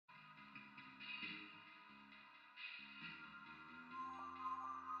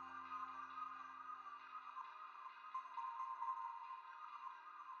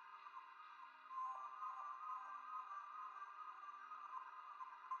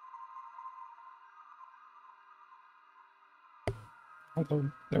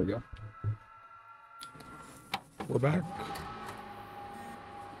Hello. There we go. We're back.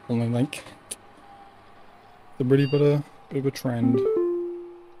 Only like the pretty bit of a trend.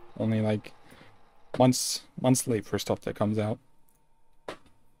 Only like months late for stuff that comes out.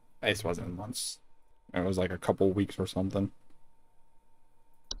 I guess it wasn't months. It was like a couple weeks or something.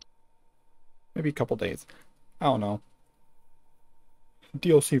 Maybe a couple days. I don't know.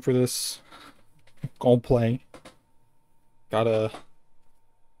 DLC for this. Go play. Gotta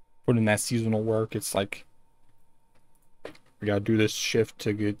put in that seasonal work. It's like we gotta do this shift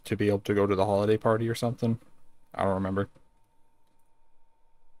to get to be able to go to the holiday party or something. I don't remember.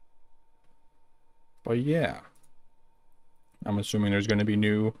 But yeah. I'm assuming there's gonna be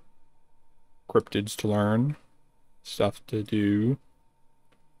new cryptids to learn. Stuff to do.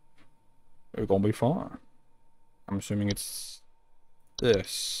 It's gonna be fun. I'm assuming it's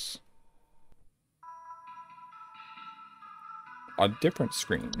this. A different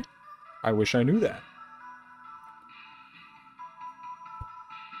screen. I wish I knew that.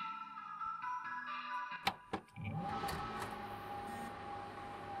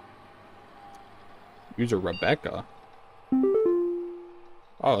 User Rebecca.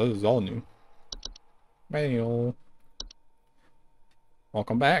 Oh, this is all new. Mail.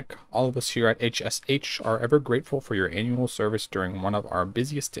 Welcome back. All of us here at HSH are ever grateful for your annual service during one of our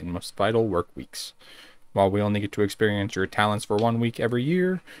busiest and most vital work weeks. While we only get to experience your talents for 1 week every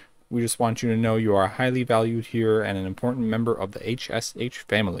year, we just want you to know you are highly valued here and an important member of the HSH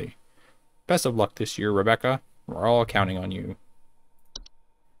family. Best of luck this year, Rebecca. We're all counting on you.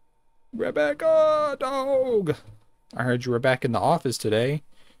 Rebecca, dog! I heard you were back in the office today.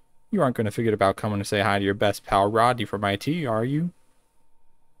 You aren't going to forget about coming to say hi to your best pal Rodney from IT, are you?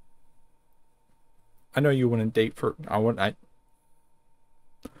 I know you wouldn't date for... I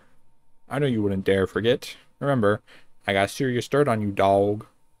know you wouldn't dare forget. Remember, I got a serious dirt on you, dog.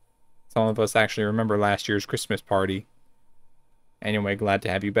 Some of us actually remember last year's Christmas party. Anyway, glad to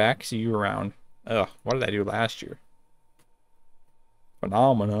have you back. See you around. Ugh, what did I do last year?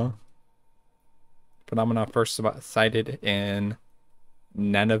 Phenomena first sighted in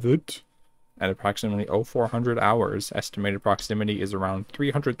Nunavut at approximately 0400 hours. Estimated proximity is around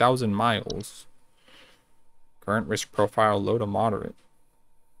 300,000 miles. Current risk profile low to moderate.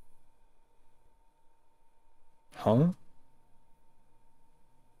 Huh?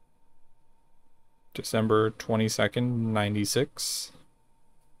 December 22nd, 96.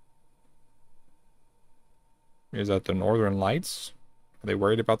 Is that the Northern Lights? Are they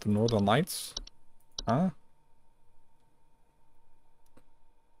worried about the Northern Lights? Huh?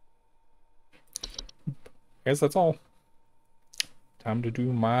 I guess that's all. Time to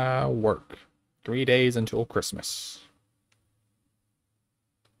do my work. 3 days until Christmas.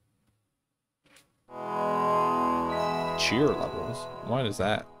 Cheer levels? What is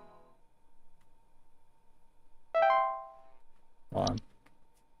that? Hold on.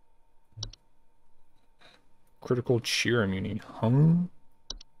 Critical cheer immunity. Huh?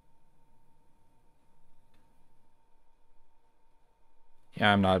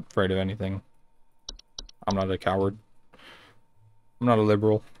 Yeah, I'm not afraid of anything. I'm not a coward. I'm not a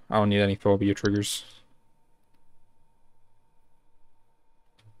liberal. I don't need any phobia triggers.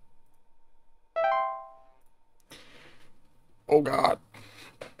 Oh god.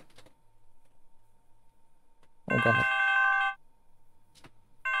 Oh god.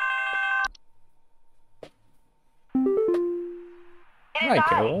 Hi,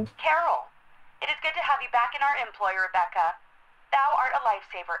 Carol. Carol. It is good to have you back in our employ, Rebecca. Thou art a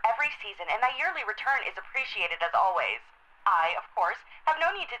lifesaver every season, and thy yearly return is appreciated as always. I, of course, have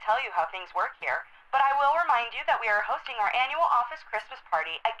no need to tell you how things work here, but I will remind you that we are hosting our annual office Christmas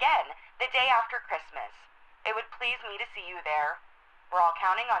party again the day after Christmas. It would please me to see you there. We're all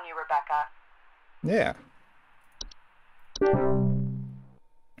counting on you, Rebecca. Yeah.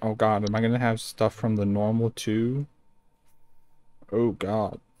 Oh god, am I gonna have stuff from the normal too? Oh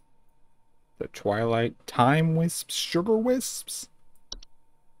god. The Twilight Time Wisps, Sugar Wisps?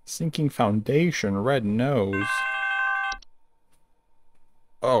 Sinking Foundation, Red Nose.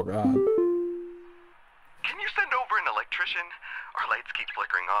 Oh god. Can you send over an electrician? Our lights keep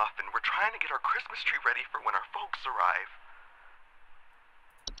flickering off, and we're trying to get our Christmas tree ready for when our folks arrive.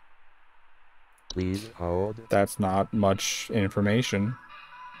 Please hold. That's not much information.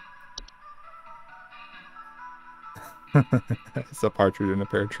 It's a partridge in a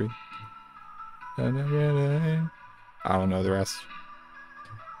pear tree. I don't know the rest.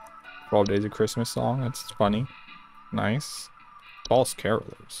 12 Days of Christmas song. That's funny. Nice. False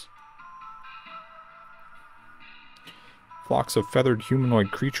carolers. Flocks of feathered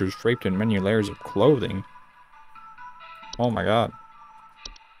humanoid creatures draped in many layers of clothing. Oh my god.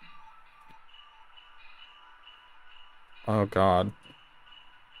 Oh god.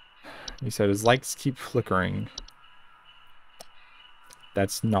 He said his lights keep flickering.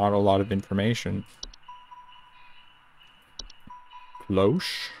 That's not a lot of information.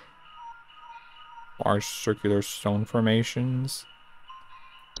 Cloche? Large circular stone formations.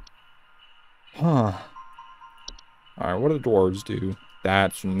 Huh. Alright, what do the dwarves do?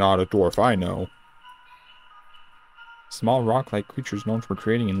 That's not a dwarf I know. Small rock-like creatures known for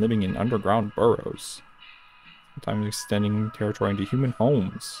creating and living in underground burrows. Sometimes extending territory into human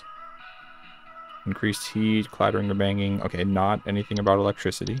homes. Increased heat, clattering or banging. Okay, not anything about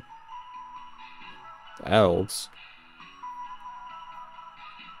electricity. Elves.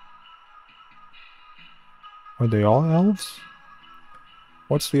 Are they all elves?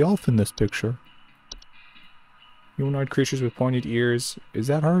 What's the elf in this picture? Humanoid creatures with pointed ears. Is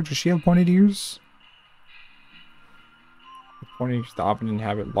that her? Does she have pointed ears? With pointed ears that often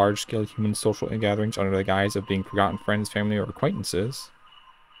inhabit large-scale human social gatherings under the guise of being forgotten friends, family, or acquaintances.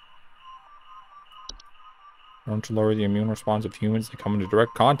 Known to lower the immune response of humans they come into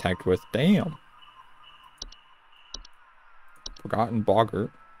direct contact with. Damn. Forgotten boggart.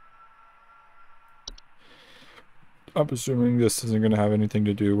 I'm assuming this isn't going to have anything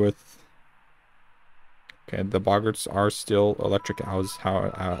to do with... Okay, the boggarts are still electric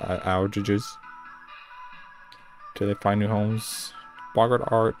outages. Till they find new homes. Boggart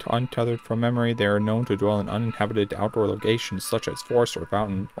are untethered from memory. They are known to dwell in uninhabited outdoor locations such as forests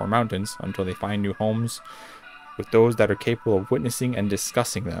or mountains until they find new homes with those that are capable of witnessing and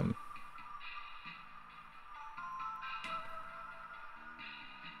discussing them.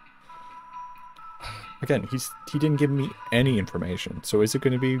 Again, he didn't give me any information. So is it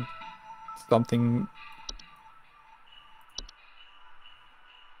going to be something...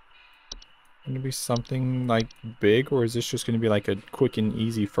 Going to be something like big, or is this just going to be like a quick and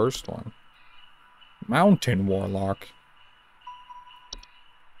easy first one? Mountain Warlock.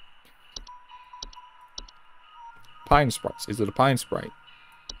 Pine Sprites. Is it a Pine Sprite?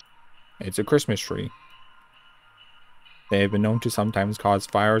 It's a Christmas tree. They have been known to sometimes cause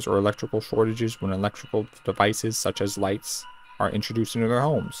fires or electrical shortages when electrical devices such as lights are introduced into their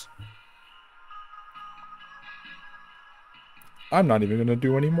homes. I'm not even going to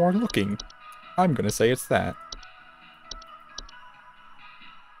do any more looking. I'm going to say it's that.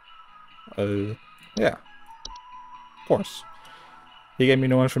 Yeah. Of course. He gave me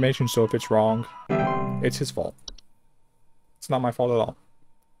no information, so if it's wrong, it's his fault. It's not my fault at all.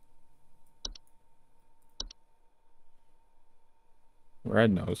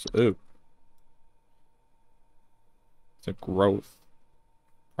 Red nose. Ooh. It's a growth.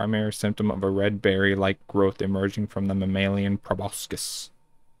 Primary symptom of a red berry-like growth emerging from the mammalian proboscis.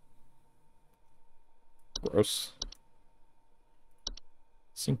 Gross.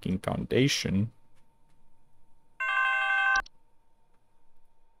 Sinking foundation.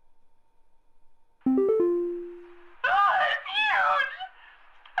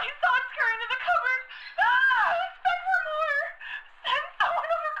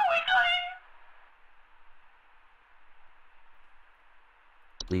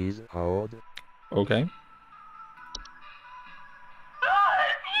 Please hold. Okay.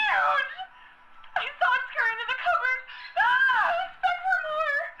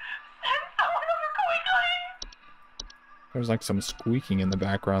 There's like some squeaking in the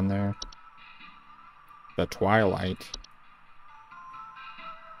background there. The Twilight.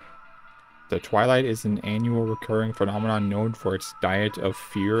 The Twilight is an annual recurring phenomenon known for its diet of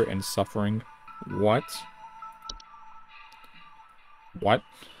fear and suffering. What? What?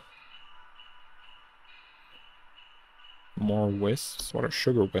 More wisps? What are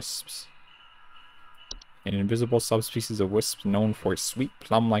sugar wisps? An invisible subspecies of wisps known for its sweet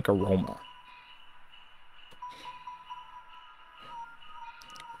plum-like aroma.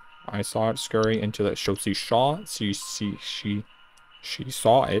 I saw it scurry into the... So she saw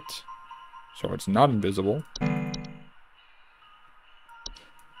it. So it's not invisible.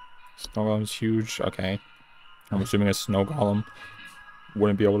 Snow golem's huge. Okay. I'm assuming a snow golem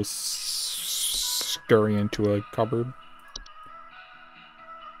wouldn't be able to scurry into a cupboard.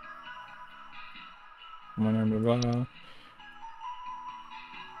 I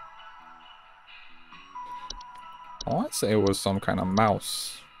want to say it was some kind of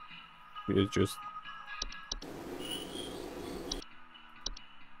mouse. It just...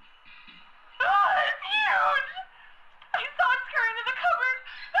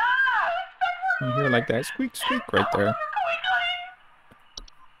 You hear like that squeak squeak right there.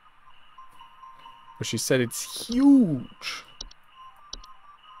 But she said it's huge.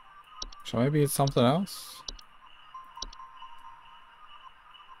 So maybe it's something else?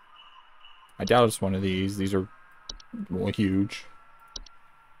 I doubt it's one of these. These are Well, huge.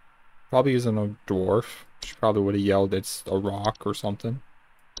 Probably isn't a dwarf. She probably would have yelled it's a rock or something.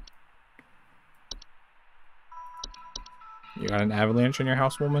 You got an avalanche in your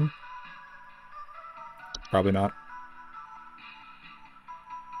house, woman? Probably not.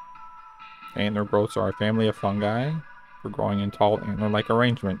 Antler growths are a family of fungi for growing in tall antler-like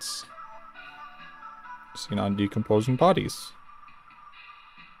arrangements, seen on decomposing bodies.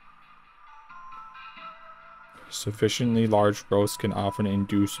 Sufficiently large growths can often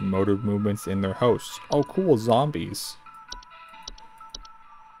induce motor movements in their hosts. Oh, cool, zombies.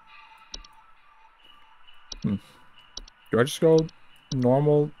 Do I just go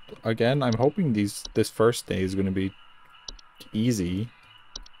normal again? I'm hoping this first day is going to be easy,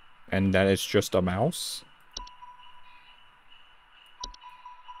 and that it's just a mouse.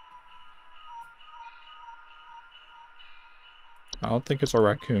 I don't think it's a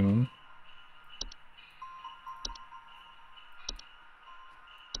raccoon.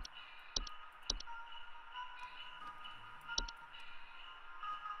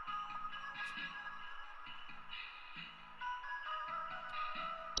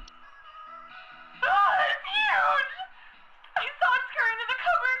 It's huge! I saw it scurry into the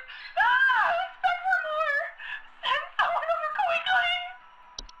cupboard. Expect for more! Send someone over quickly!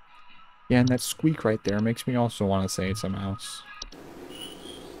 Yeah, and that squeak right there makes me also want to say it's a mouse.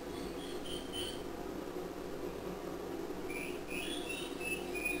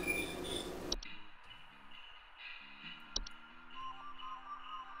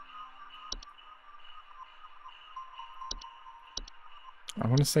 I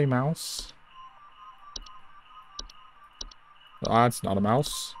want to say mouse. Ah, it's not a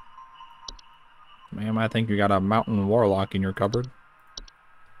mouse. Ma'am, I think you got a mountain warlock in your cupboard.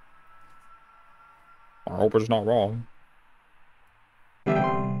 I hope it's not wrong.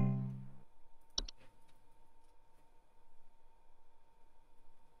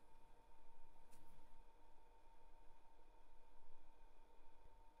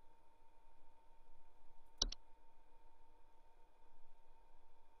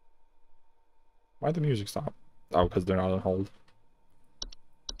 Why'd the music stop? Oh, because they're not on hold.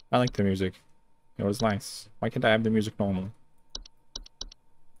 I like the music. It was nice. Why can't I have the music normal?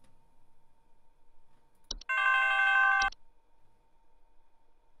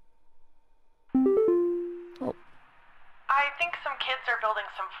 Oh, I think some kids are building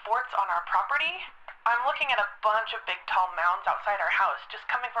some forts on our property. I'm looking at a bunch of big tall mounds outside our house, just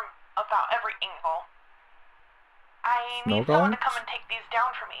coming from about every angle. I snow need someone to golems? come and take these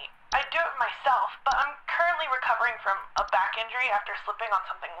down for me. I'd do it myself, but I'm currently recovering from a back injury after slipping on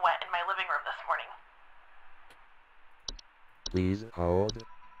something wet in my living room this morning. Please hold.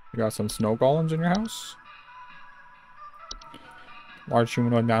 You got some snow golems in your house? Large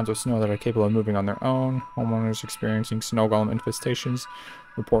humanoid mounds of snow that are capable of moving on their own. Homeowners experiencing snow golem infestations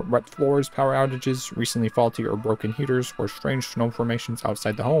report wet floors, power outages, recently faulty or broken heaters, or strange snow formations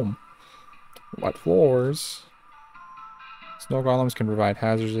outside the home. Wet floors. Snow golems can prove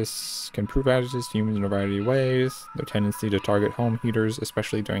hazardous to humans in a variety of ways. Their tendency to target home heaters,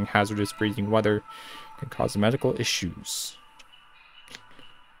 especially during hazardous freezing weather, can cause medical issues.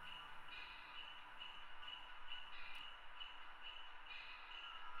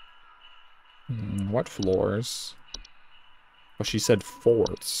 What floors? Well, she said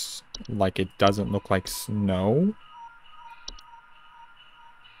forts. Like it doesn't look like snow?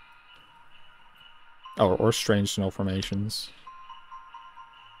 Oh, or strange snow formations.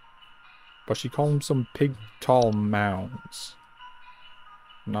 But she called them some big, tall mounds.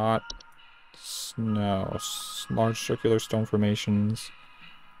 Not snow. Large circular stone formations.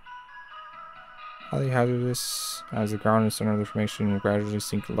 Highly hazardous, as the ground in the center of the formation will gradually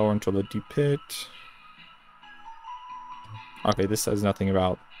sink lower until the deep pit. Okay, this says nothing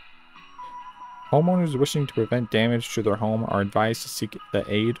about. Homeowners wishing to prevent damage to their home are advised to seek the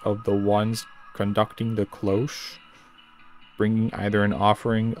aid of the ones conducting the cloche, bringing either an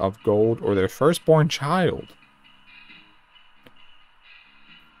offering of gold or their firstborn child.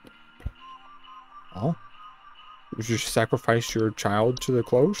 Oh? Would you sacrifice your child to the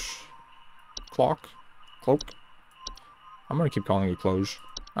cloche? Cloak? I'm gonna keep calling it cloche.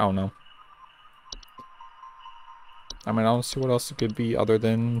 I don't know. I mean, I don't see what else it could be other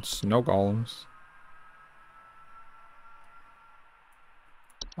than snow golems.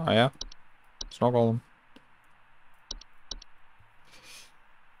 Oh yeah? Snow golem.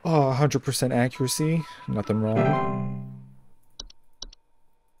 Oh, 100% accuracy. Nothing wrong.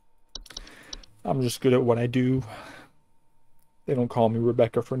 I'm just good at what I do. They don't call me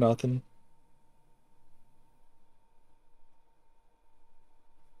Rebecca for nothing.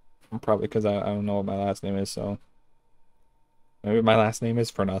 Probably because I don't know what my last name is, so Maybe my last name is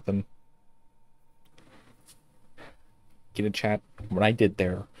for nothing. Get a chat. What I did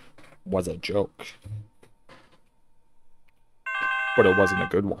there was a joke. But it wasn't a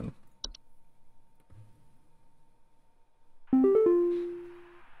good one. The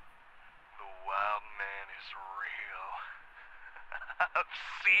wild man is real. I've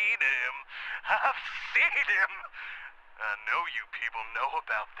seen him. I've seen him. I know you people know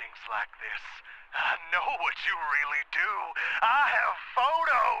about things like this. I know what you really do. I have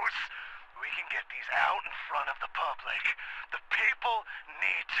photos. We can get these out in front of the public. The people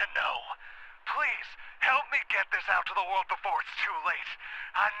need to know. Please, help me get this out to the world before it's too late.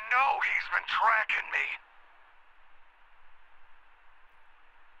 I know he's been tracking me.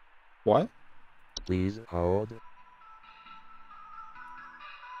 What? Please hold.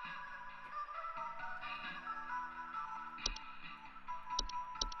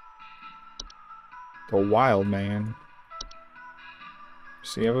 The wild man.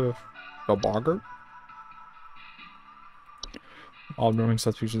 So you have a boggart? All knowing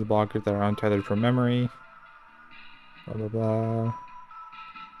subspecies of boggart that are untethered from memory. Blah blah blah.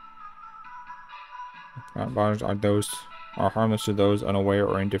 Boggarts are harmless to those unaware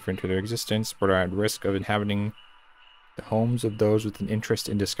or indifferent to their existence, but are at risk of inhabiting the homes of those with an interest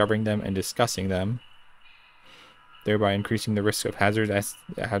in discovering them and discussing them, thereby increasing the risk of hazardous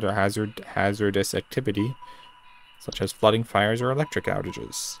activity, such as flooding, fires, or electric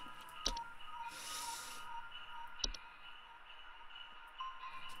outages.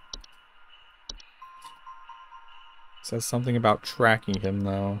 It says something about tracking him,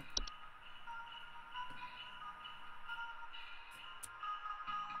 though.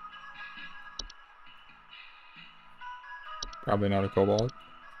 Probably not a kobold.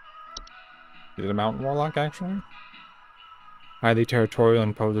 Is it a mountain warlock, actually? Highly territorial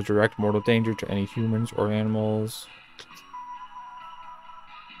and pose a direct mortal danger to any humans or animals.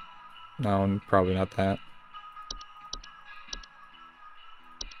 No, probably not that.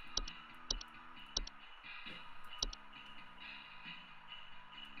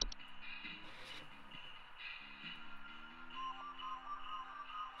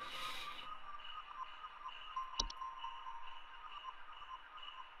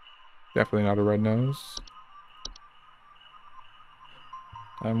 Definitely not a red nose.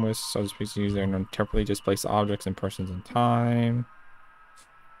 Time wisps, other species use their temporarily displaced objects and persons in time.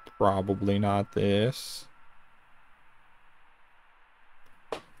 Probably not this.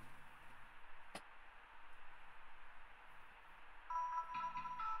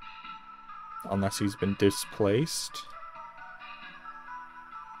 Unless he's been displaced.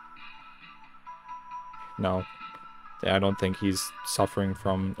 No. I don't think he's suffering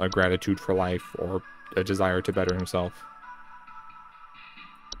from a gratitude for life or a desire to better himself.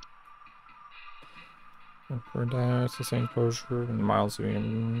 For that, sustained exposure and miles of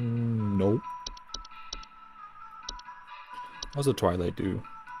nope. What does the Twilight do?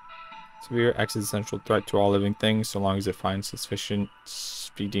 Severe existential threat to all living things so long as it finds sufficient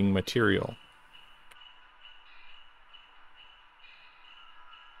feeding material.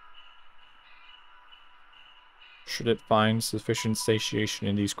 Should it find sufficient satiation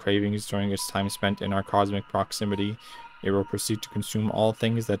in these cravings during its time spent in our cosmic proximity, it will proceed to consume all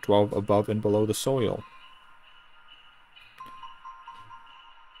things that dwell above and below the soil.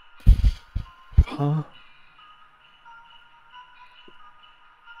 Huh?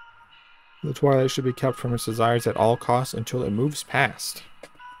 The Twilight should be kept from its desires at all costs until it moves past.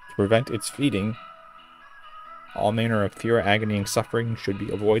 To prevent its feeding, all manner of fear, agony, and suffering should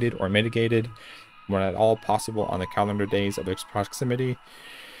be avoided or mitigated when at all possible on the calendar days of its proximity.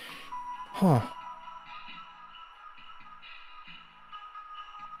 Huh.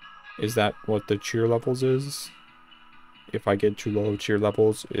 Is that what the cheer levels is? If I get too low cheer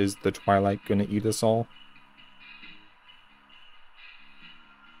levels, is the Twilight gonna eat us all?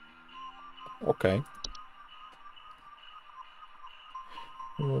 Okay.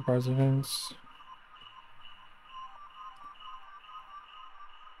 Presidents.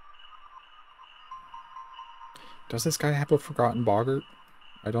 Does this guy have a forgotten boggart?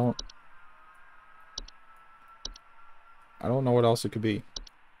 I don't know what else it could be.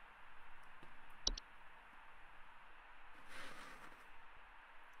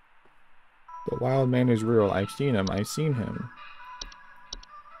 The wild man is real. I've seen him. I've seen him.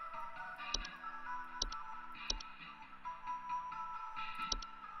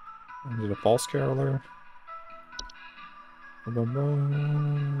 Is it a false caroler?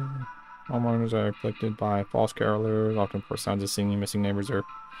 Homeowners are afflicted by false carolers, often for sounds of singing. Missing neighbors are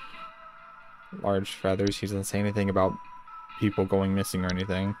large feathers. He doesn't say anything about people going missing or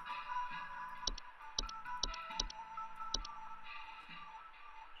anything.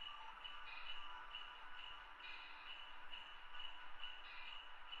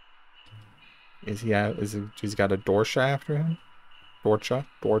 He's got a Dorsha after him? Dorka.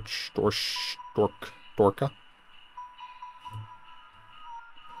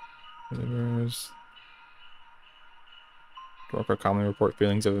 There's Dorka commonly report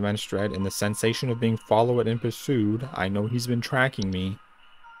feelings of immense dread and the sensation of being followed and pursued. I know he's been tracking me.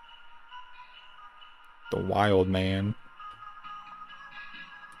 The wild man.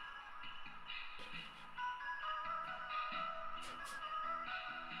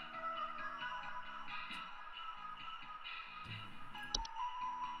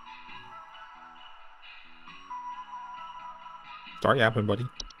 Start yapping, buddy. The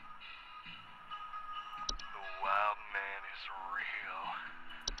wild man is real.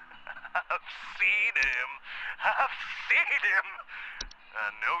 I've seen him. I've seen him.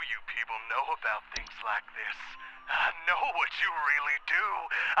 I know you people know about things like this. I know what you really do.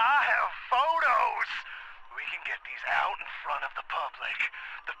 I have photos. We can get these out in front of the public.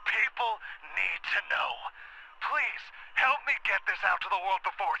 The people need to know. Please, help me get this out to the world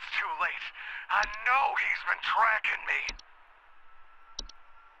before it's too late. I know he's been tracking me.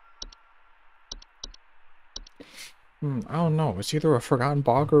 I don't know. It's either a forgotten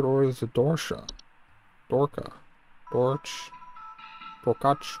boggart or it's a Dorsha. Dorka. Dorch.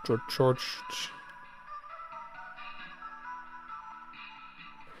 Dorkach. George.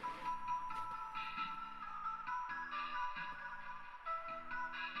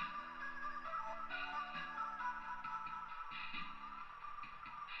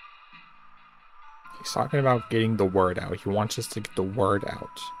 He's talking about getting the word out. He wants us to get the word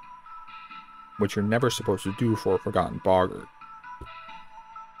out. Which you're never supposed to do for a forgotten boggart.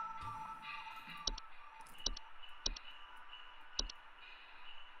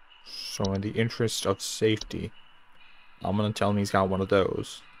 So in the interest of safety, I'm gonna tell him he's got one of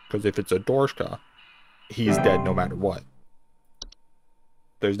those. Because if it's a Dorshka, he's dead no matter what.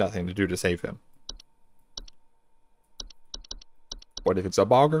 There's nothing to do to save him. But if it's a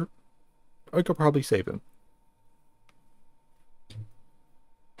boggart, I could probably save him.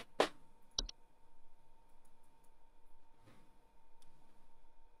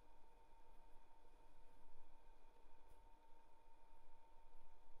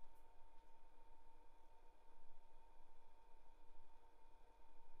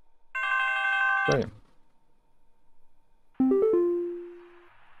 Right. Please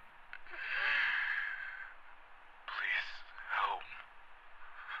help.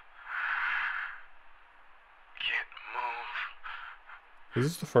 Can't move.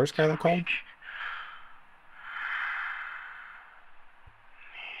 Is this the first guy that called? Need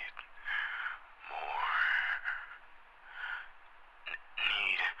more.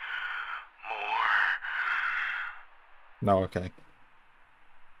 Need more. No, okay.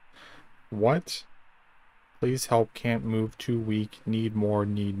 What? Please help, can't move, too weak, need more,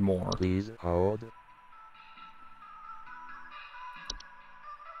 need more. Please hold.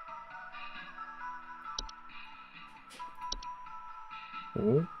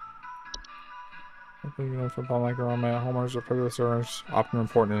 Oh. I think you know football like around my homeowners or producers often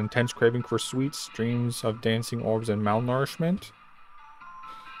report an intense craving for sweets, dreams of dancing orbs, and malnourishment.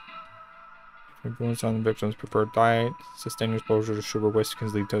 Influence on the victim's preferred diet, sustained exposure to sugar waste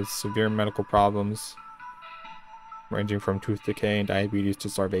can lead to severe medical problems, ranging from tooth decay and diabetes to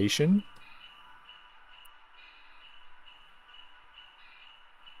starvation.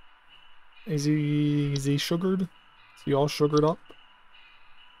 Is he sugared? Is he all sugared up?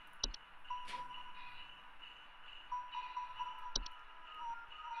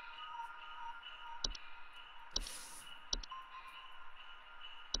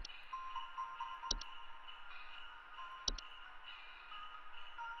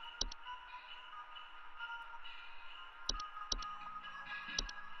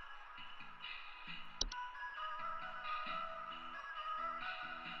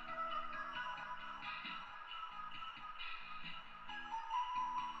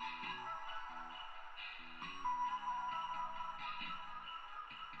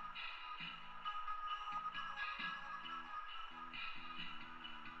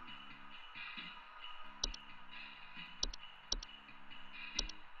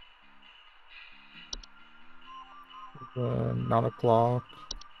 Not a clock.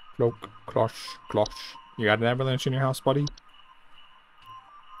 Cloak. Cloche. You got an avalanche in your house, buddy?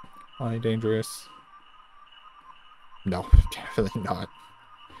 Highly dangerous. No, definitely not.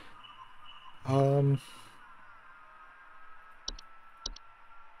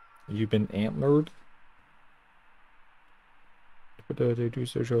 You've been antlered? They do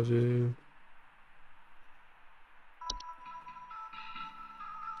social.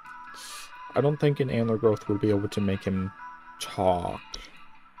 I don't think an antler growth would be able to make him talk.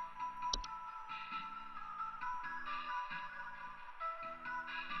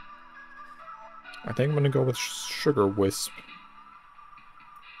 I think I'm gonna go with Sugar Wisp.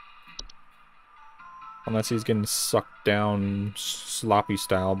 Unless he's getting sucked down sloppy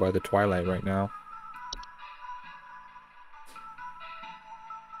style by the Twilight right now.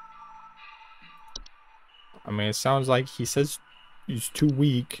 I mean, it sounds like he says he's too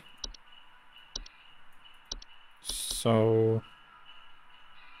weak. So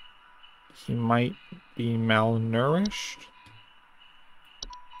he might be malnourished.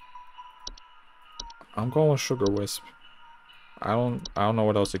 I'm going with Sugar Wisp. I don't know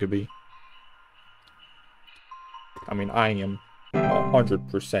what else it could be. I mean, I am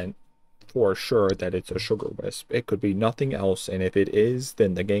 100% for sure that it's a Sugar Wisp. It could be nothing else, and if it is,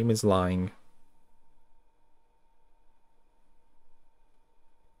 then the game is lying.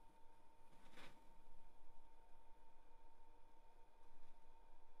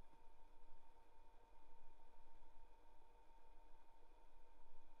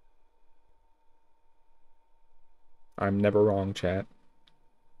 I'm never wrong, chat.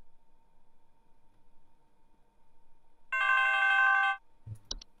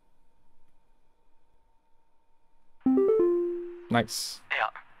 Nice. Yeah.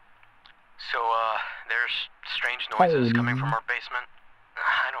 So, there's strange noises coming from our basement.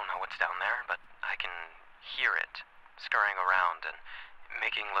 I don't know what's down there, but I can hear it scurrying around and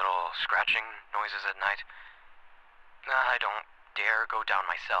making little scratching noises at night. I don't dare go down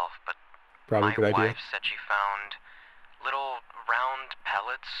myself, but Probably a good idea. wife said she found little round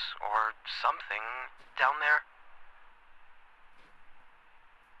pellets or something down there.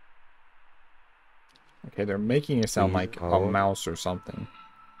 Okay, they're making it sound Please like a hold. mouse or something.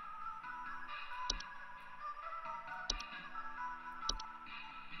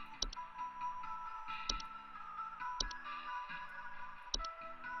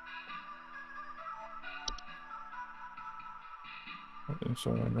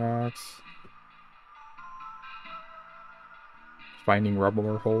 Someone rocks. Finding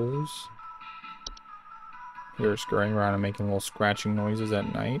rubber holes. Here, scurrying around and making little scratching noises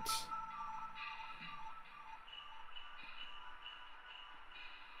at night.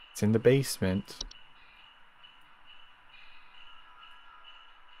 It's in the basement.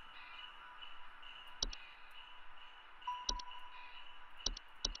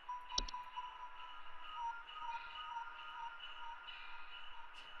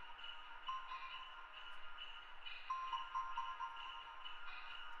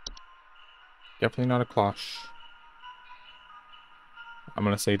 Definitely not a cloche. I'm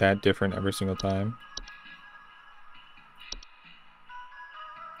gonna say that different every single time.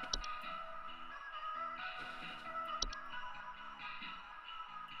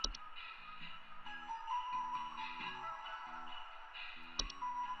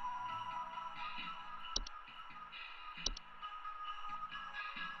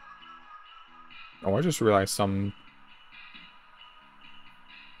 Oh, I just realized some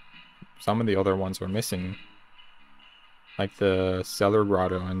of the other ones were missing. Like the Cellar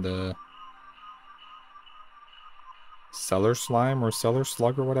Grotto and the Cellar Slime or Cellar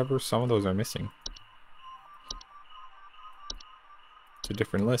Slug or whatever. Some of those are missing. It's a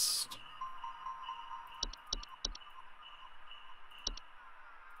different list.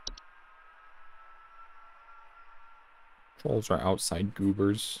 Trolls are outside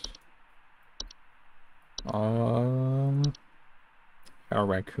goobers. A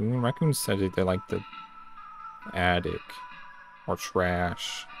raccoon. Raccoon said that they like the attic or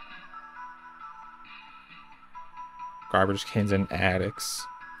trash. Garbage cans in attics.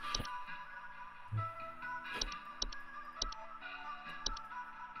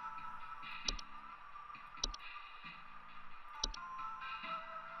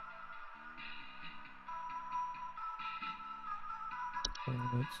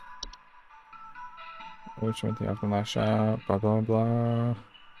 Which went the after last shot, blah blah blah.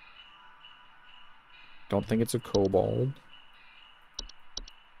 Don't think it's a kobold.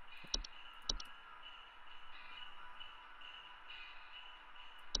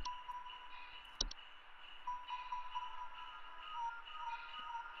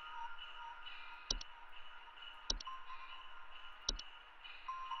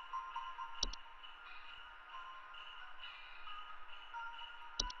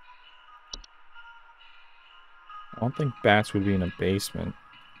 I don't think bats would be in a basement.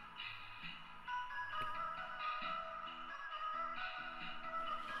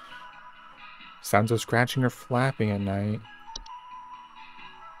 Sounds of scratching or flapping at night.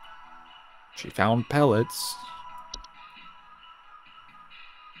 She found pellets.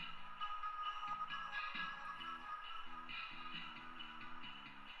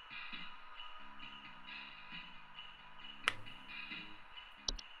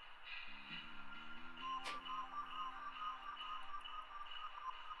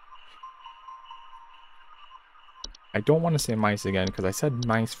 I don't want to say mice again, because I said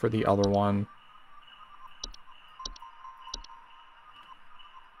mice for the other one.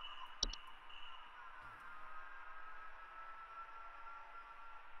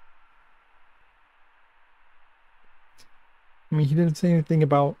 I mean, he didn't say anything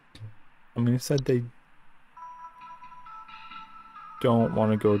about... I mean, he said they don't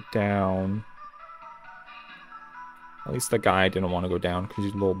want to go down. At least the guy didn't want to go down, because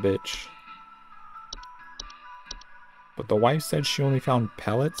he's a little bitch. But the wife said she only found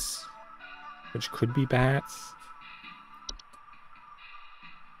pellets, which could be bats.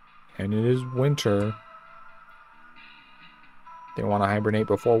 And it is winter. They want to hibernate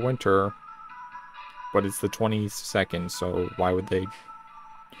before winter. But it's the 22nd, so why would they...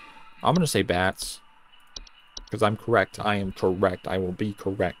 I'm going to say bats. Because I'm correct. I am correct. I will be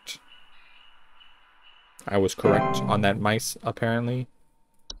correct. I was correct on that mice, apparently.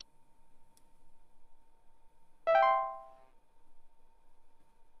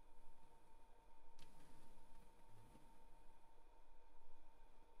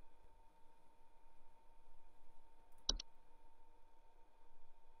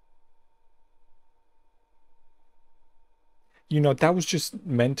 You know, that was just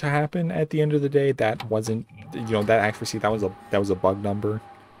meant to happen at the end of the day. That wasn't, you know, that accuracy, that was a bug number.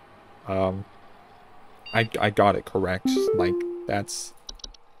 I got it correct. Like, that's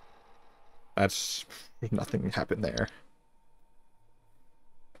nothing happened there.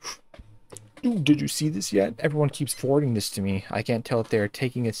 Dude, did you see this yet? Everyone keeps forwarding this to me. I can't tell if they're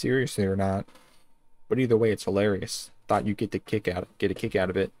taking it seriously or not. But either way, it's hilarious. Thought you get a kick out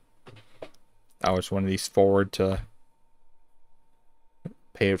of it. I was one of these forward to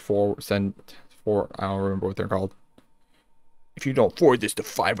pay it forward, send for, I don't remember what they're called. If you don't forward this to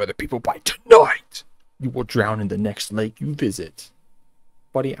 5 other people by tonight, you will drown in the next lake you visit.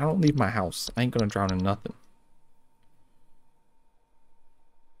 Buddy, I don't leave my house. I ain't gonna drown in nothing.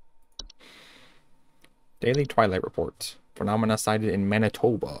 Daily Twilight Report. Phenomena sighted in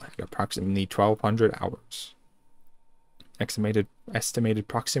Manitoba at approximately 1200 hours. Estimated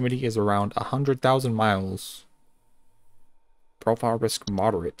proximity is around 100,000 miles. Profile risk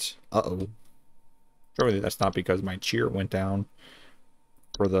moderate. Uh-oh. Surely that's not because my cheer went down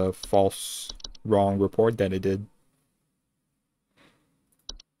for the wrong report that it did.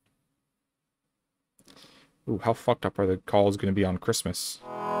 Ooh, how fucked up are the calls going to be on Christmas?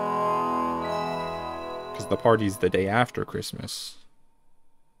 Because the party's the day after Christmas.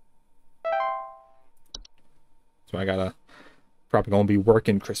 So I gotta... Probably gonna be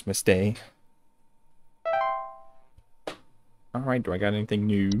working Christmas Day. Alright, do I got anything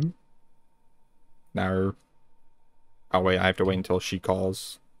new? No. Oh wait, I have to wait until she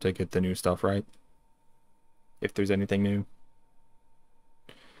calls to get the new stuff, right? If there's anything new.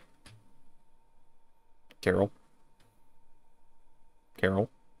 Carol? Carol?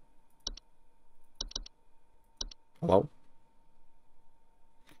 Hello?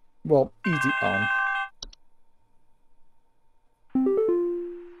 Well, easy on.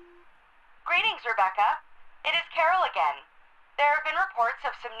 Greetings, Rebecca. It is Carol again. There have been reports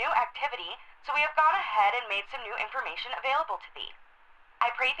of some new activity, so we have gone ahead and made some new information available to thee.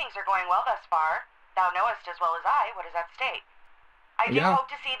 I pray things are going well thus far. Thou knowest as well as I what is at stake. I do hope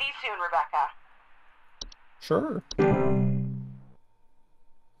to see thee soon, Rebecca. Sure.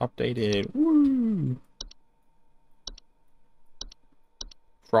 Updated. Woo!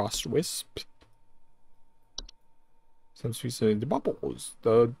 Frost Wisp. Since we said the bubbles,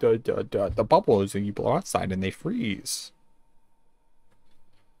 the bubbles, and you blow outside and they freeze.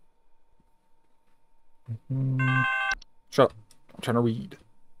 Shut up. I'm trying to read.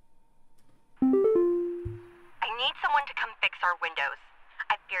 I need someone to come fix our windows.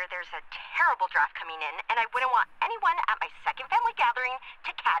 I fear there's a terrible draft coming in, and I wouldn't want anyone at my second family gathering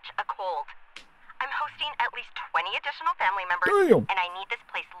to catch a cold. I'm hosting at least 20 additional family members, and I need this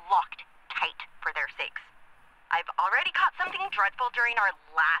place locked tight for their sakes. I've already caught something dreadful during our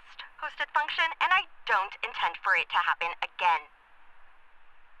last hosted function, and I don't intend for it to happen again.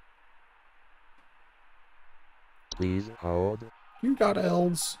 Please hold. You got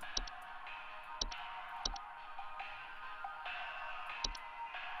elves.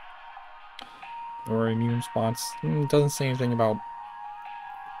 Or immune response. Doesn't say anything about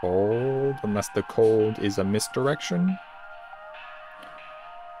cold, unless the cold is a misdirection.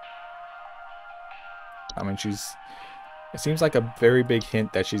 I mean, it seems like a very big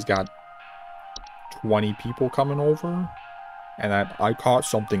hint that she's got 20 people coming over, and that I caught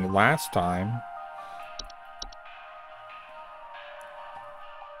something last time.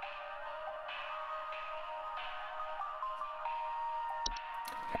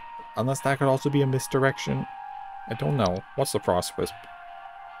 Unless that could also be a misdirection. I don't know. What's the frost wisp?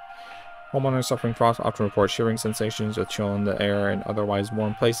 Homeowners suffering frost often report shivering sensations, a chill in the air, and otherwise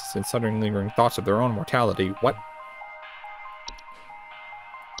warm places, and sudden lingering thoughts of their own mortality. What?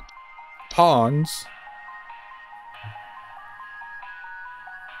 Hans?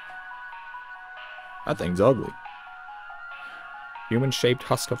 That thing's ugly. Human-shaped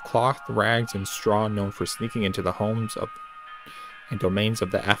husk of cloth, rags, and straw known for sneaking into the homes of and domains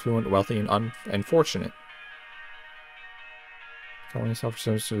of the affluent, wealthy, and unfortunate. Calling itself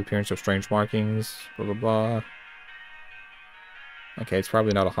to the appearance of strange markings, blah blah blah. Okay, it's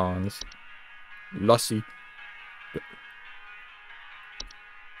probably not a Hans. Lussie.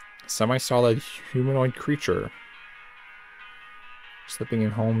 Semi-solid humanoid creature. Slipping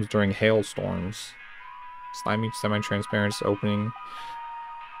in homes during hailstorms. Slimy, semi-transparent opening.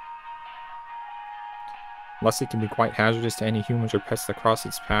 Lussie can be quite hazardous to any humans or pets that cross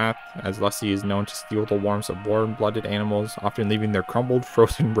its path, as Lussie is known to steal the warmth of warm-blooded animals, often leaving their crumbled,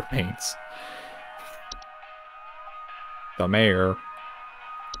 frozen remains. The mayor.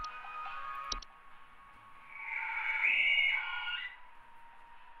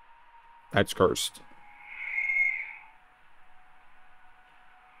 That's cursed.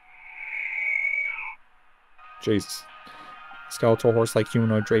 Jesus. Skeletal horse-like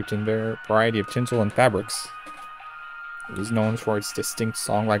humanoid draped in a variety of tinsel and fabrics. It is known for its distinct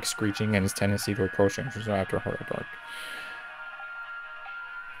song-like screeching and its tendency to approach strangers after dark.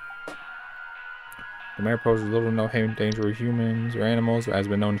 The mare poses little to no danger to humans or animals, but has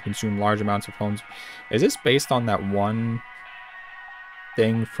been known to consume large amounts of homes. Is this based on that one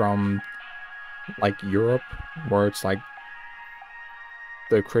thing from, like, Europe, where it's like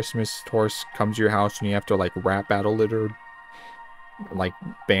the Christmas horse comes to your house and you have to, like, rap battle it or, like,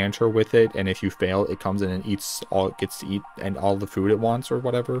 banter with it, and if you fail, it comes in and eats all it gets to eat and all the food it wants or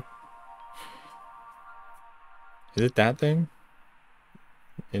whatever? Is it that thing?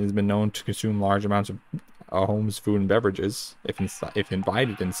 It has been known to consume large amounts of a home's food and beverages, if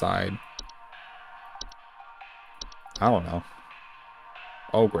invited inside. I don't know.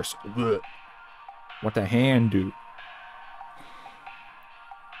 Ogress. What the hand do?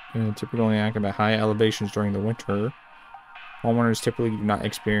 Typically active at high elevations during the winter. Homeowners typically do not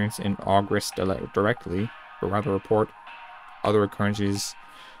experience an ogress directly, but rather report other occurrences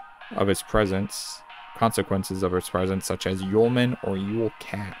of its presence, consequences of its presence, such as Yulemen or Yule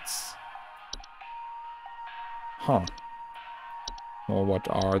cats. Huh. Well, what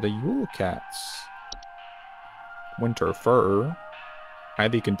are the Yule cats? Winter fur.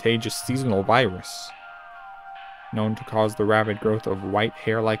 Highly contagious seasonal virus. Known to cause the rapid growth of white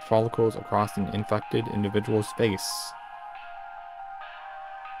hair-like follicles across an infected individual's face.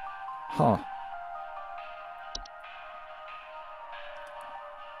 Huh.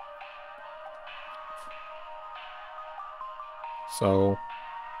 So,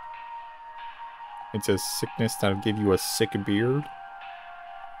 it's a sickness that'll give you a sick beard.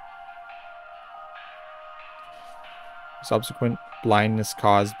 Subsequent blindness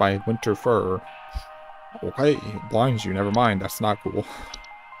caused by winter fur. Okay, it blinds you, never mind, that's not cool.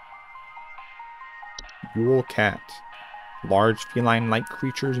 Yule cat. Large feline-like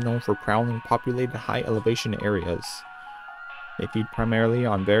creatures known for prowling populated high-elevation areas. They feed primarily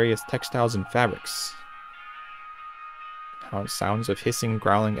on various textiles and fabrics. Sounds of hissing,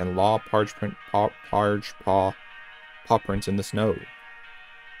 growling, and paw prints in the snow.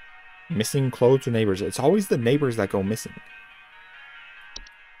 Missing clothes or neighbors. It's always the neighbors that go missing.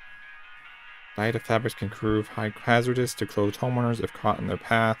 Diet of fabrics can prove hazardous to clothed homeowners if caught in their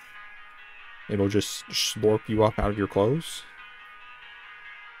path. It'll just slurp you up out of your clothes.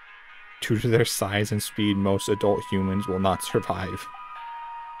 Due to their size and speed, most adult humans will not survive.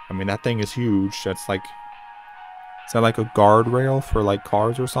 I mean, that thing is huge. That's like... Is that like a guardrail for like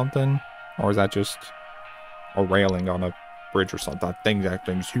cars or something? Or is that just a railing on a bridge or something? That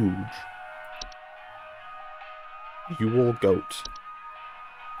thing's huge. Yule goat.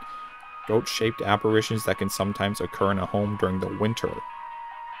 Goat-shaped apparitions that can sometimes occur in a home during the winter.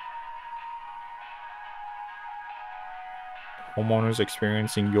 Homeowners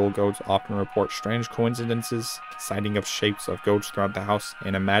experiencing Yule goats often report strange coincidences, sighting of shapes of goats throughout the house,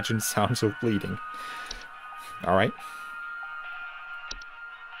 and imagined sounds of bleeding. Alright.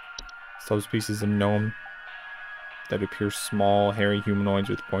 Subspecies of gnome that appear small, hairy humanoids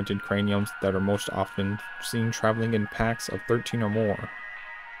with pointed craniums that are most often seen traveling in packs of 13 or more.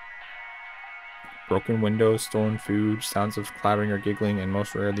 Broken windows, stolen food, sounds of clattering or giggling, and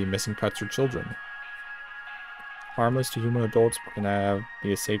most rarely missing pets or children. Harmless to human adults, but can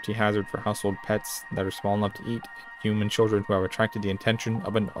be a safety hazard for household pets that are small enough to eat, human children who have attracted the attention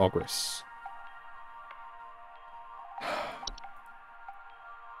of an ogress.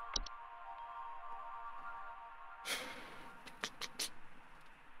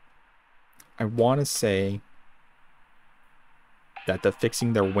 I want to say that the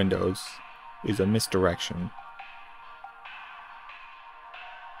fixing their windows is a misdirection.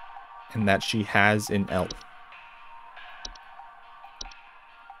 And that she has an elf.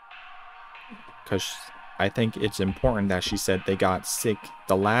 Because I think it's important that she said they got sick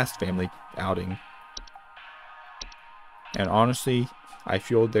the last family outing. And honestly, I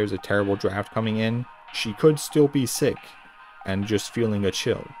feel there's a terrible draft coming in. She could still be sick and just feeling a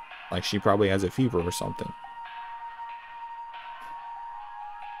chill. Like she probably has a fever or something.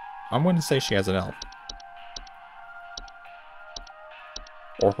 I'm going to say she has an elf.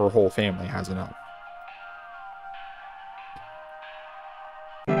 Or her whole family has an elf.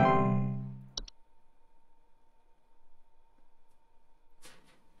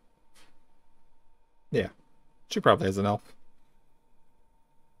 Yeah, she probably has an elf.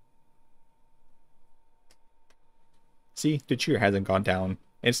 See, the cheer hasn't gone down.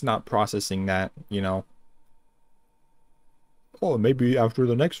 It's not processing that, you know. Oh, maybe after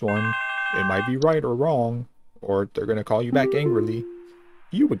the next one, it might be right or wrong. Or they're going to call you back angrily.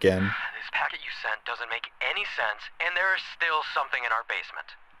 You again. This packet you sent doesn't make any sense, and there is still something in our basement.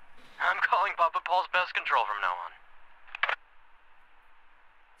 I'm calling Papa Paul's pest control from now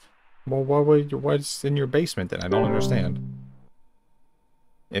on. Well, what's in your basement then? I don't understand.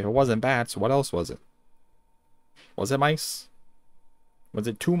 If it wasn't bats, what else was it? Was it mice? Was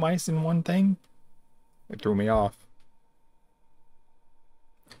it 2 mice in one thing? It threw me off.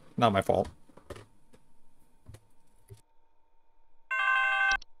 Not my fault.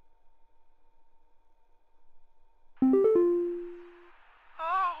 Oh,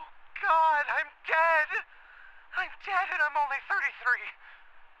 God, I'm dead. I'm dead and I'm only 33.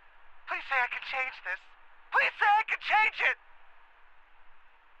 Please say I can change this. Please say I can change it.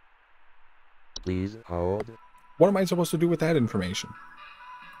 Please hold. What am I supposed to do with that information?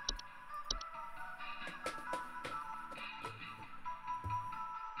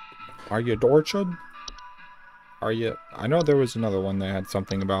 Are you Dorchud? Are you... I know there was another one that had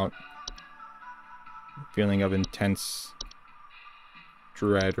something about feeling of intense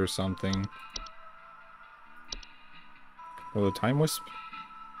dread or something. Or the Time Wisp?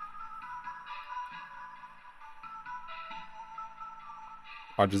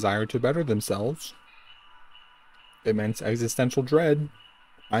 A desire to better themselves. Immense existential dread.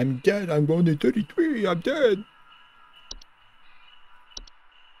 I'm dead, I'm only 33, I'm dead.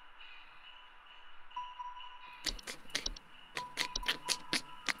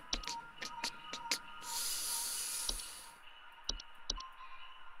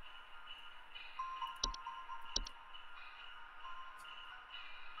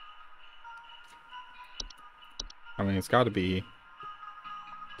 I mean, it's got to be.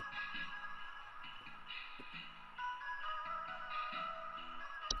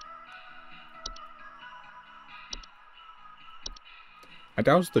 I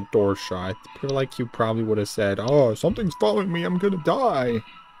doubt it's the door shot. I feel like you probably would have said, "Oh, something's following me. I'm gonna die."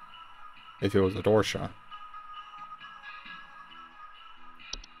 If it was a door shot.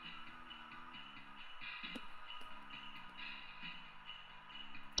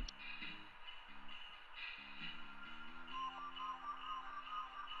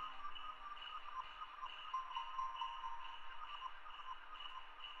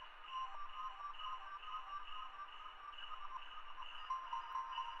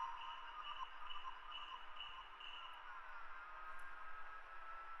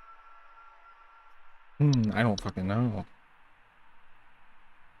 I don't fucking know.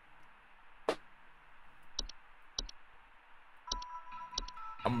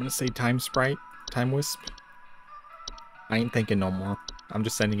 I'm gonna say Time Sprite, Time Wisp. I ain't thinking no more. I'm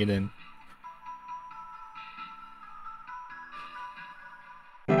just sending it in.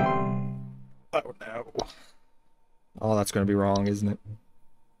 Oh no. Oh, that's gonna be wrong, isn't it?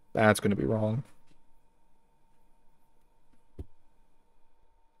 That's gonna be wrong.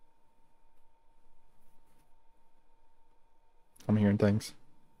 I'm hearing things.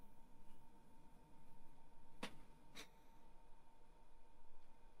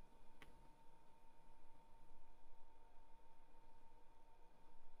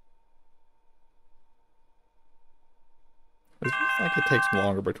 It feels like it takes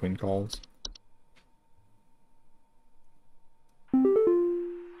longer between calls.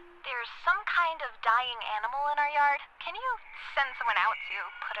 There's some kind of dying animal in our yard. Can you send someone out to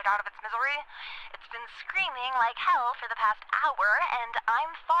put it out of its misery? It's been screaming like hell for the past hour, and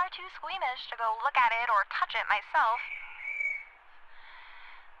I'm far too squeamish to go look at it or touch it myself.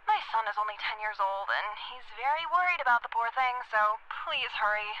 My son is only 10 years old, and he's very worried about the poor thing, so please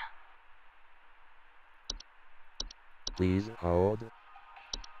hurry. Please hold.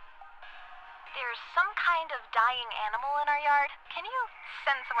 There's some kind of dying animal in our yard. Can you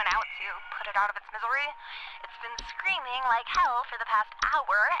send someone out to put it out of its misery? It's been screaming like hell for the past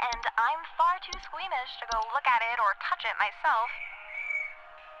hour, and I'm far too squeamish to go look at it or touch it myself.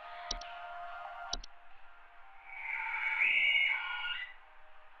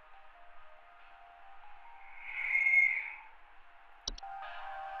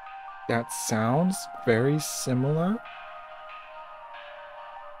 That sounds very similar.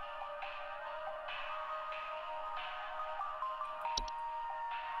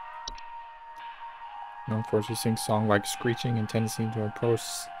 Known for his sing-song like screeching and tendency to approach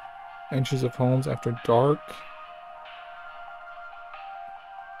entries of homes after dark.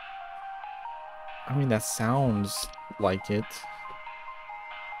 I mean, that sounds like it.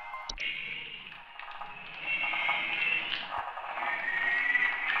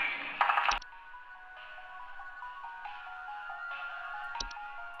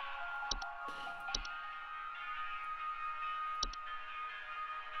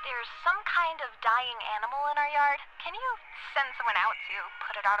 There's some kind of dying animal in our yard. Can you send someone out to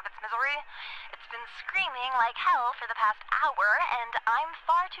put it out of its misery? It's been screaming like hell for the past hour, and I'm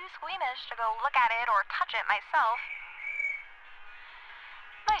far too squeamish to go look at it or touch it myself.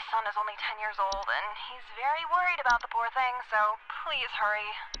 My son is only 10 years old, and he's very worried about the poor thing, so please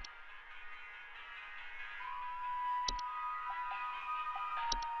hurry.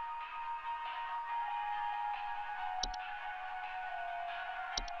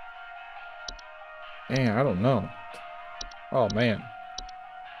 Man, I don't know. Oh man.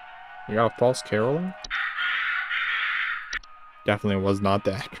 You got a false caroling? Definitely was not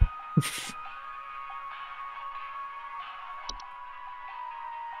that.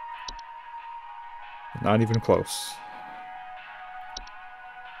 Not even close.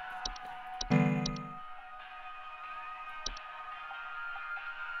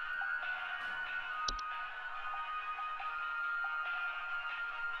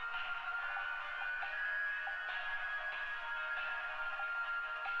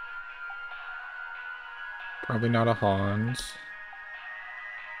 Probably not a Hans.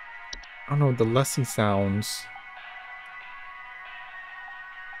 I don't know, the Lessie sounds.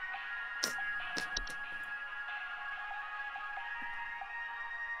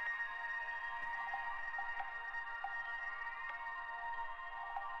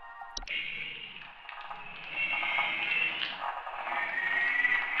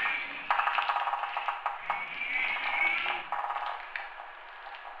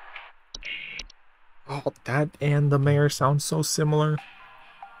 Oh, that and the mayor sound so similar.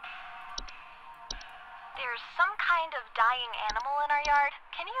 There's some kind of dying animal in our yard.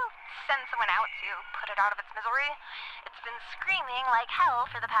 Can you send someone out to put it out of its misery? It's been screaming like hell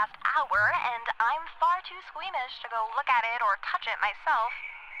for the past hour, and I'm far too squeamish to go look at it or touch it myself.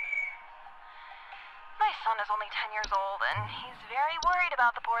 My son is only 10 years old, and he's very worried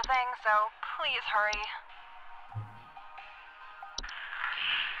about the poor thing, so please hurry.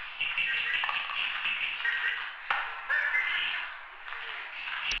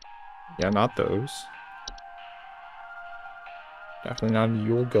 Yeah, not those. Definitely not a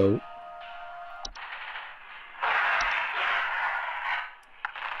Yule goat.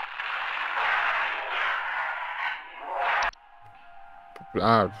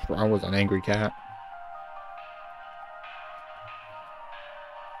 I was an angry cat.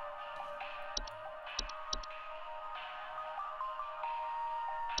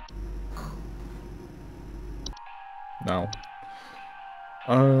 No.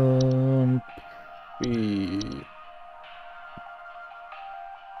 We.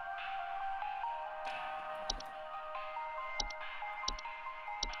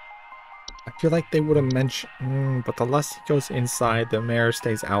 I feel like they would have mentioned, but the Lussie goes inside, the mayor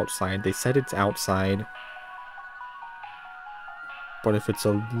stays outside. They said it's outside. But if it's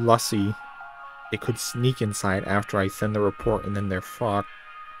a Lussie, it could sneak inside after I send the report and then they're fucked.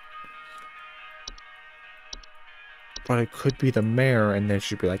 But it could be the mayor and then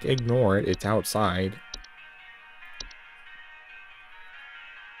she'd be like, ignore it, it's outside.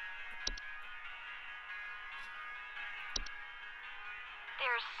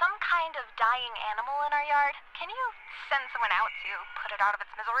 There's some kind of dying animal in our yard. Can you send someone out to put it out of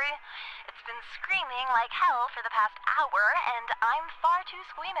its misery? It's been screaming like hell for the past hour, and I'm far too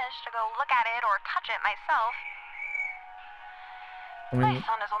squeamish to go look at it or touch it myself. My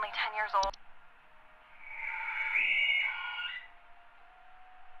son is only 10 years old.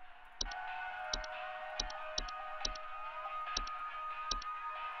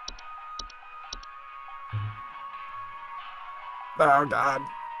 Oh god.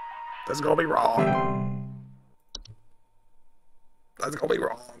 This is gonna be wrong. That's gonna be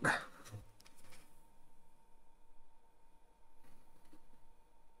wrong.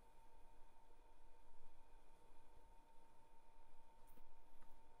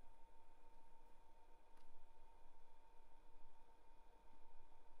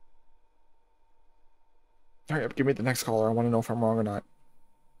 Hurry up, give me the next caller. I want to know if I'm wrong or not.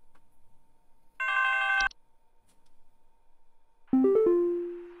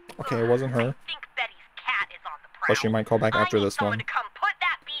 Okay, it wasn't her. I think Betty's cat is on the prowl. But she might call back after this one. I need someone to come put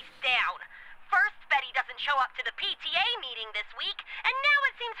that beast down. First, Betty doesn't show up to the PTA meeting this week, and now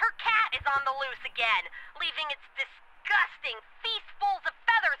it seems her cat is on the loose again, leaving its disgusting feastfuls of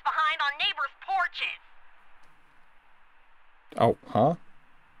feathers behind on neighbors' porches. Oh, huh?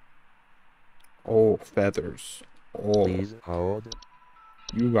 Oh, feathers. Oh, Please hold.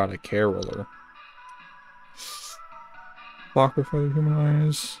 you got a caroler. Flock of feathered human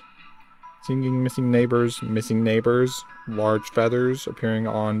eyes. Singing missing neighbors, large feathers appearing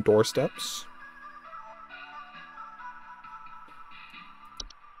on doorsteps.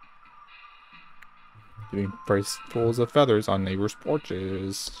 Getting fistfuls of feathers on neighbors'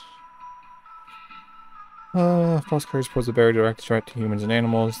 porches. False carriers pose a very direct threat to humans and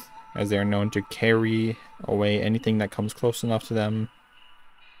animals, as they are known to carry away anything that comes close enough to them,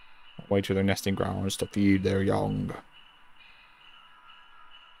 away to their nesting grounds to feed their young.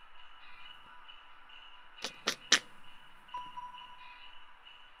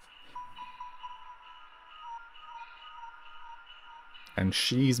 And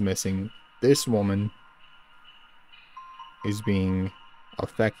she's missing. This woman is being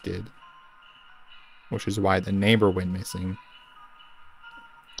affected, which is why the neighbor went missing.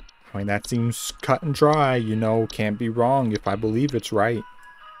 I mean, that seems cut and dry, you know, can't be wrong if I believe it's right.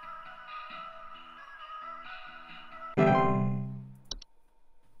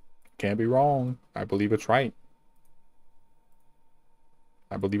 Can't be wrong. I believe it's right.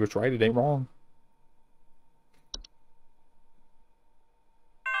 I believe it's right, it ain't wrong.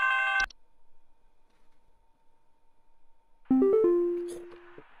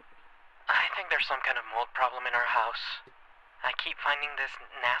 I think there's some kind of mold problem in our house. I keep finding this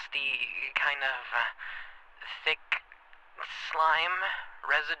nasty, kind of thick slime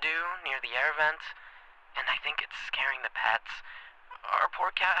residue near the air vent, and I think it's scaring the pets. Our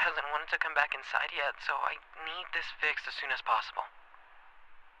poor cat hasn't wanted to come back inside yet, so I need this fixed as soon as possible.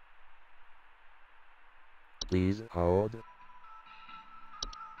 Please hold.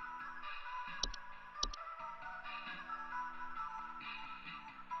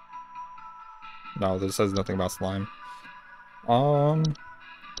 No, this says nothing about slime.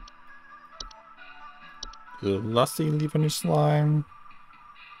 Did Lusty leave any slime?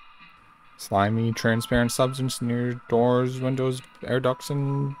 Slimy, transparent substance near doors, windows, air ducts,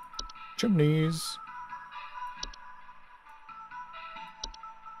 and chimneys.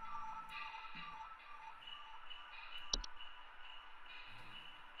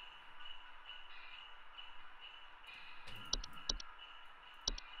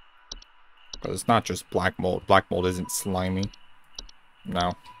 But it's not just black mold. Black mold isn't slimy.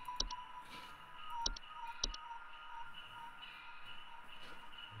 No.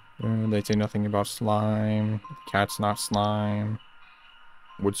 They say nothing about slime. Cat's not slime.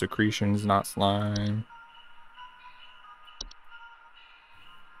 Wood secretion's not slime.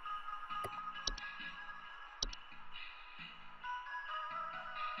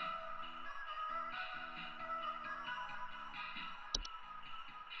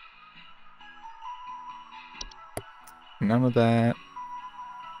 None of that.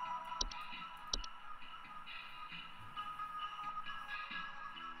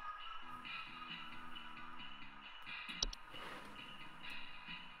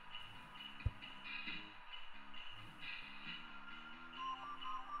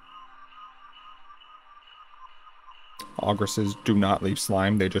 Augresses do not leave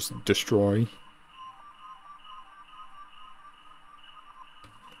slime, they just destroy.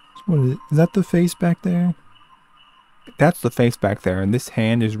 What is it? Is that the face back there? That's the face back there, and this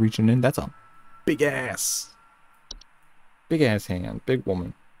hand is reaching in. That's a big ass. Big ass hand. Big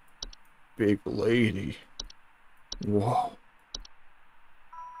woman. Big lady. Whoa.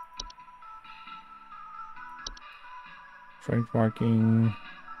 Frank barking.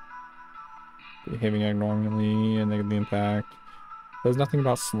 Behaving abnormally and negative impact. There's nothing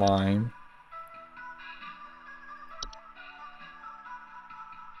about slime.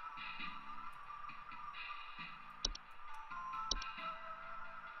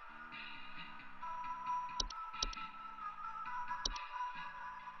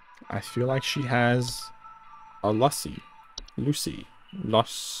 I feel like she has a Lussie. Lucy.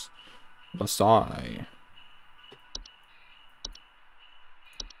 Lasai.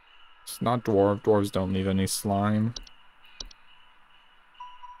 It's not dwarf. Dwarves don't need any slime.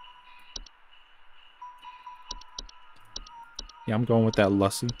 Yeah, I'm going with that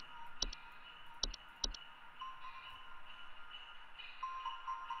Lucy.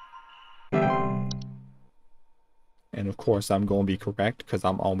 And of course, I'm going to be correct because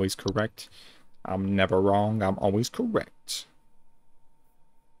I'm always correct. I'm never wrong. I'm always correct.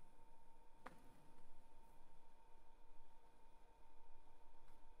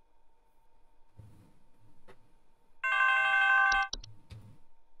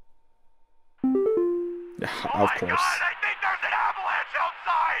 Oh Of my course. God, I think there's an avalanche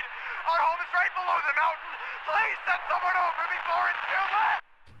outside! Our home is right below the mountain! Please send someone over before it's too late!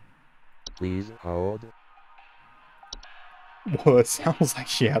 Please hold. Well, it sounds like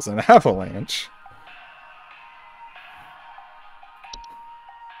she has an avalanche.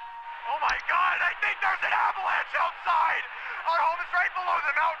 Oh my God, I think there's an avalanche outside! Our home is right below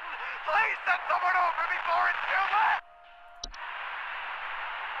the mountain! Please send someone over before it's too late!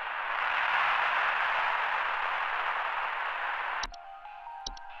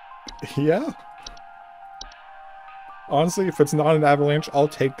 Yeah. Honestly, if it's not an avalanche, I'll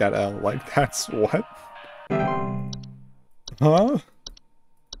take that L. Like, that's what? Huh?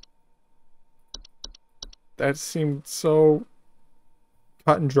 That seemed so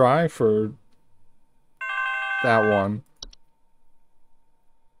cut and dry for that one.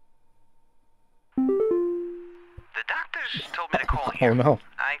 The doctors told me to call here. Oh no.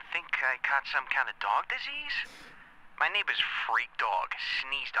 I think I caught some kind of dog disease. My neighbor's freak dog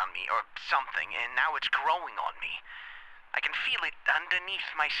sneezed on me or something, and now it's growing on me. I can feel it underneath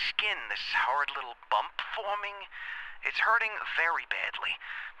my skin, this horrid little bump forming. It's hurting very badly.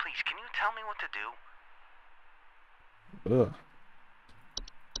 Please, can you tell me what to do? Ugh.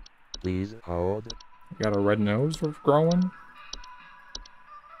 Please hold. You got a red nose for growing?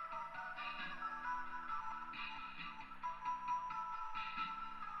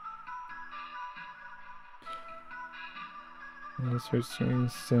 Sin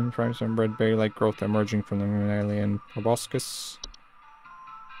from some red berry-like growth emerging from the mammalian proboscis.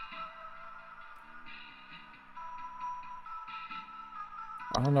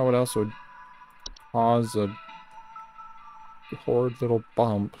 I don't know what else would cause a horrid little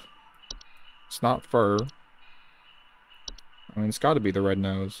bump. It's not fur. I mean, it's got to be the red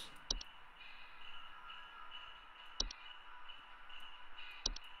nose.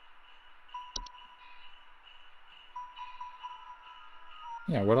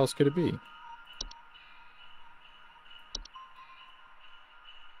 Yeah, what else could it be?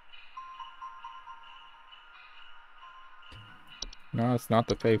 No, it's not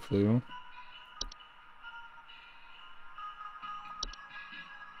the Fey flu.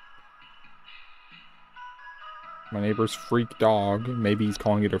 My neighbor's freak dog. Maybe he's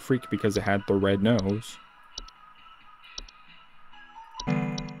calling it a freak because it had the red nose.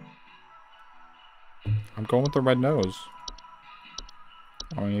 I'm going with the red nose.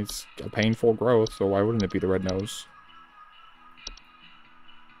 I mean, it's a painful growth, so why wouldn't it be the red nose?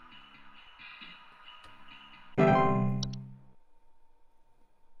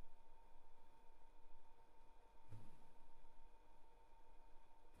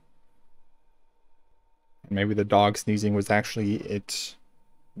 Maybe the dog sneezing was actually it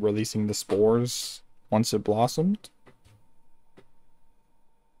releasing the spores once it blossomed?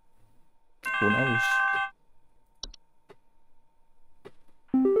 Who knows?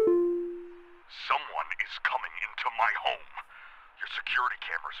 Someone is coming into my home. Your security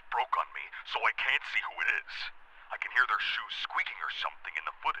cameras broke on me, so I can't see who it is. I can hear their shoes squeaking or something in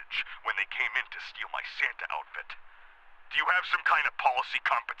the footage when they came in to steal my Santa outfit. Do you have some kind of policy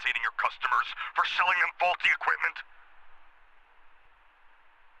compensating your customers for selling them faulty equipment?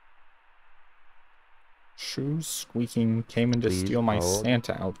 Shoes squeaking came in to Please steal my hold.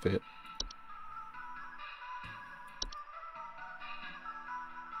 Santa outfit.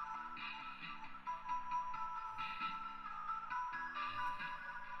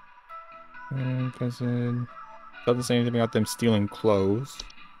 Because it doesn't say anything about them stealing clothes.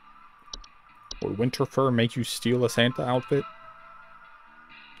 Would winter fur make you steal a Santa outfit?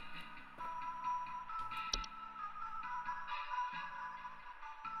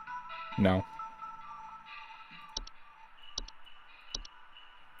 No.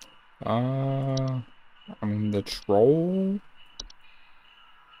 I mean, the troll?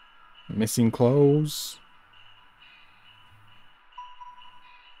 Missing clothes?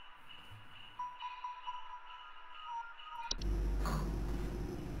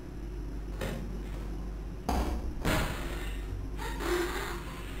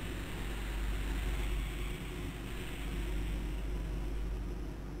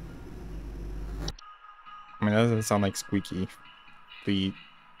 mean, that doesn't sound like squeaky feet.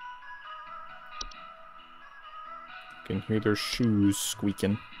 You can hear their shoes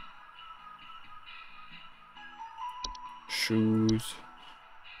squeaking. Shoes.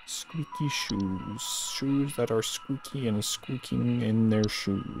 Squeaky shoes. Shoes that are squeaky and squeaking in their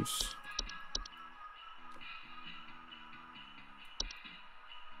shoes.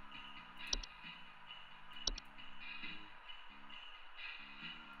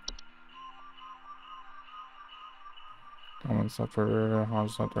 Don't suffer,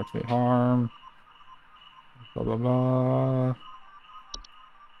 harms not directly harm. Blah blah blah.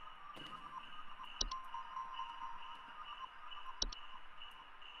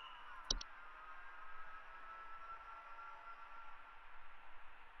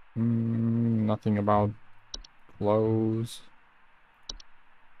 Nothing about clothes.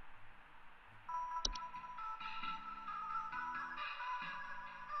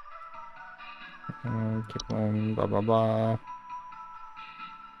 Kipling, blah blah blah.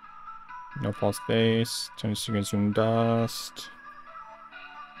 No false base. Tends to consume dust.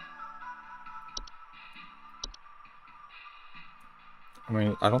 I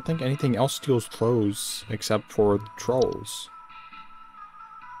mean, I don't think anything else steals clothes except for trolls.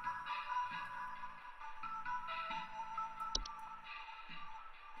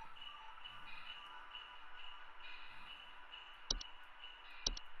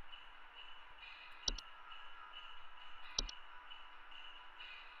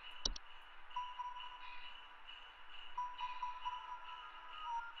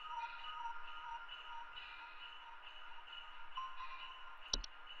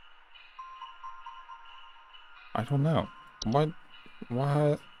 I don't know. What?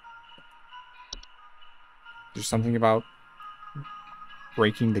 What? There's something about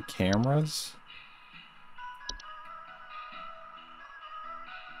breaking the cameras?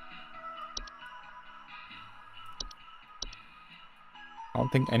 I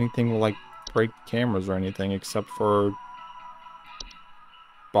don't think anything will, like, break cameras or anything except for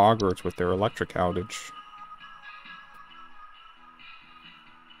boggers with their electric outage.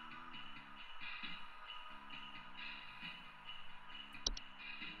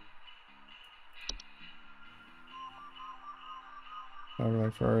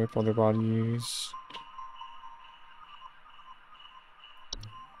 Like for other bodies.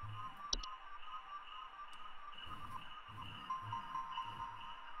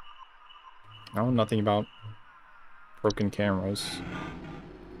 No, nothing about broken cameras.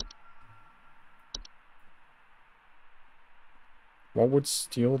 What would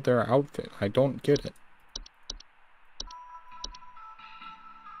steal their outfit? I don't get it.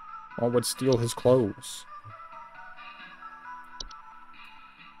 What would steal his clothes?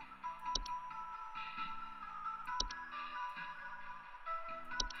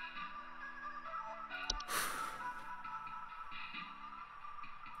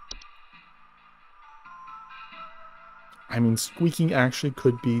 I mean, squeaking actually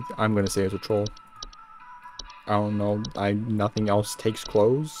could be... I'm gonna say it's a troll. I don't know. Nothing else takes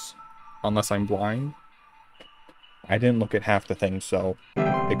clothes. Unless I'm blind. I didn't look at half the things, so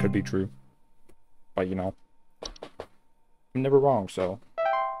it could be true. But, you know. I'm never wrong, so...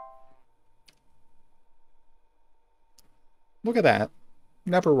 Look at that.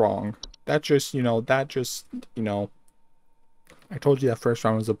 Never wrong. That just, you know, I told you that first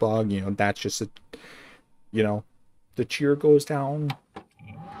round was a bug, you know, that's just a, you know, the cheer goes down.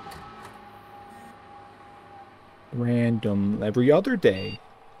 Random every other day.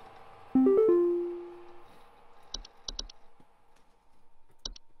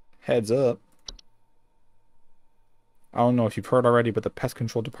 Heads up. I don't know if you've heard already, but the pest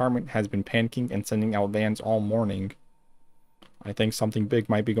control department has been panicking and sending out vans all morning. I think something big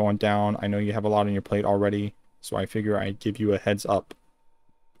might be going down. I know you have a lot on your plate already, so I figure I'd give you a heads up.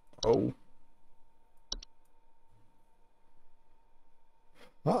 Oh.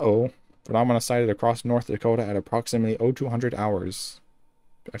 Uh-oh. Phenomena sighted across North Dakota at approximately 0200 hours.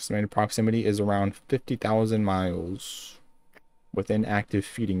 Estimated proximity is around 50,000 miles. Within active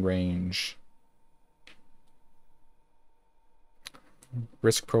feeding range.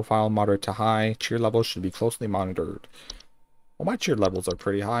 Risk profile moderate to high. Cheer levels should be closely monitored. Well, my cheer levels are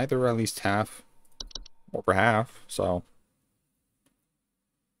pretty high. They're at least half. Over half, so.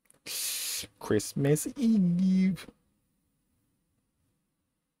 Christmas Eve.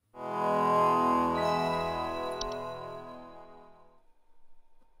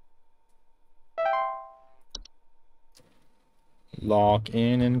 Lock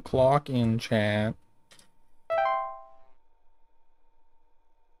in and clock in, chat.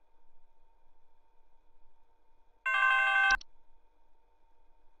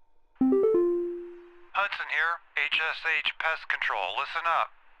 Hudson here, HSH Pest Control. Listen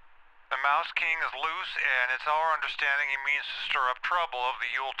up. The Mouse King is loose, and it's our understanding he means to stir up trouble of the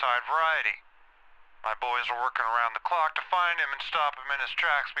Yuletide variety. My boys are working around the clock to find him and stop him in his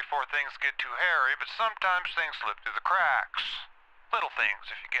tracks before things get too hairy, but sometimes things slip through the cracks. Little things,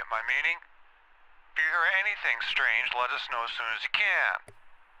 if you get my meaning. If you hear anything strange, let us know as soon as you can.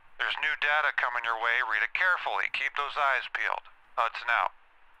 There's new data coming your way. Read it carefully. Keep those eyes peeled. Hudson out.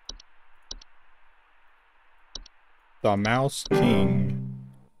 The Mouse King.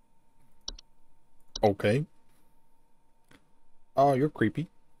 Okay. Oh, you're creepy.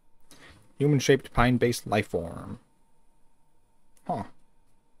 Human-shaped pine-based life form. Huh.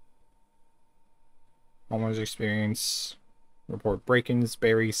 Homeowners experience. Report break-ins,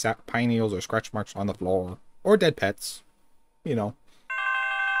 berries, sap, pine needles, or scratch marks on the floor. Or dead pets. You know.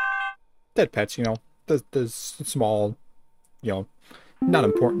 Dead pets, you know. The small, you know, not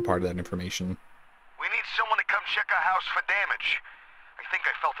important part of that information. We need someone to come check our house for damage. I think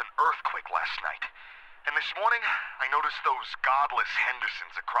I felt an earthquake last night. And this morning, I noticed those godless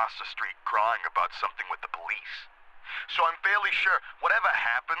Hendersons across the street crying about something with the police. So I'm fairly sure whatever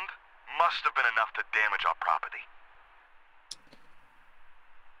happened must have been enough to damage our property.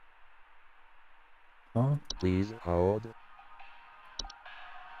 Huh? Please hold.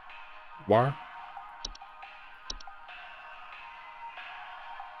 Why?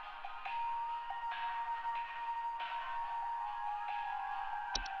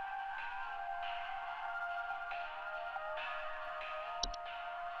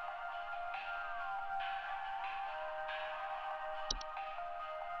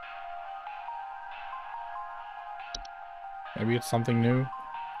 Maybe it's something new.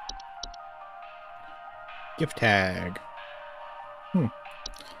 Gift tag.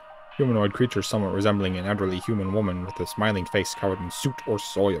 Humanoid creature somewhat resembling an elderly human woman with a smiling face covered in soot or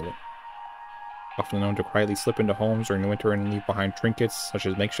soil. Often known to quietly slip into homes during the winter and leave behind trinkets such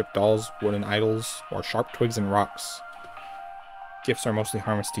as makeshift dolls, wooden idols, or sharp twigs and rocks. Gifts are mostly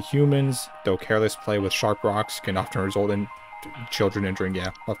harmless to humans, though careless play with sharp rocks can often result in children injuring. Yeah,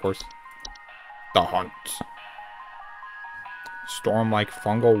 of course. The Hunt. Storm-like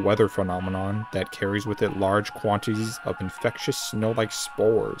fungal weather phenomenon that carries with it large quantities of infectious snow-like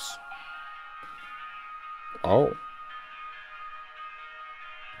spores. Oh.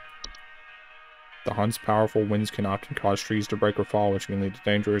 The Hunt's powerful winds can often cause trees to break or fall, which can lead to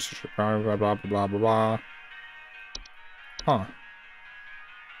dangerous blah blah blah blah blah blah. Huh.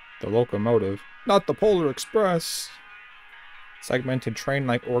 The locomotive. Not the Polar Express! Segmented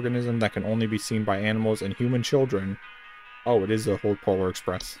train-like organism that can only be seen by animals and human children. Oh, it is the whole Polar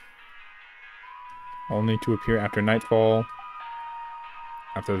Express. Only to appear after nightfall,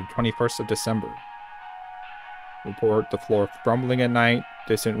 after the 21st of December. Report the floor rumbling at night,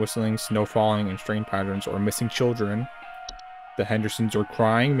 distant whistling, snow falling, and strange patterns, or missing children. The Hendersons are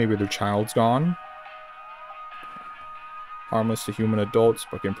crying, maybe their child's gone. Harmless to human adults,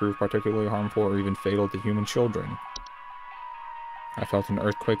 but can prove particularly harmful or even fatal to human children. I felt an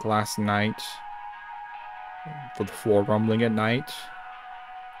earthquake last night. For the floor rumbling at night.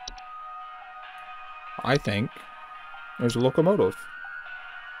 I think there's a locomotive.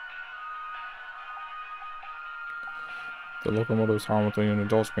 The locomotive's harmful to human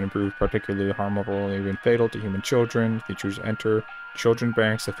adults can prove particularly harmful or even fatal to human children. If you choose to enter, children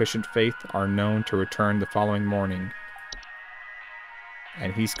bearing sufficient faith are known to return the following morning.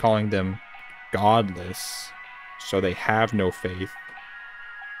 And he's calling them godless, so they have no faith.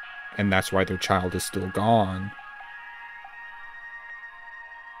 And that's why their child is still gone.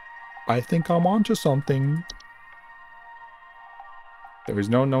 I think I'm onto something. There is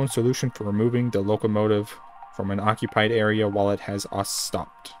no known solution for removing the locomotive from an occupied area while it has us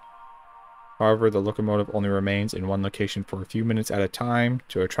stopped. However, the locomotive only remains in one location for a few minutes at a time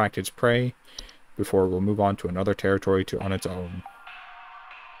to attract its prey before it will move on to another territory on its own.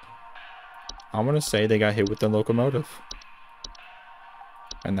 I'm gonna say they got hit with the locomotive.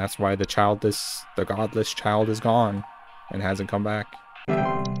 And that's why the godless child is gone and hasn't come back.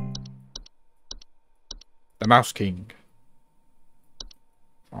 The Mouse King.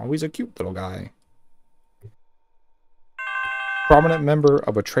 Always a cute little guy. Prominent member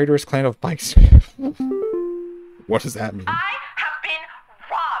of a traitorous clan of mice. What does that mean? I have been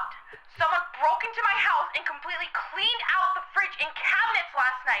robbed. Someone broke into my house and completely cleaned out the fridge and cabinets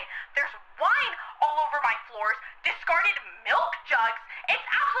last night. There's wine all over my floors, discarded milk jugs. It's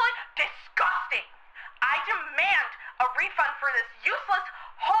absolutely disgusting. I demand a refund for this useless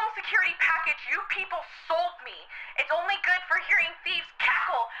home security package you people sold me. It's only good for hearing thieves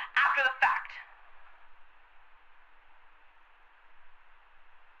cackle after the fact.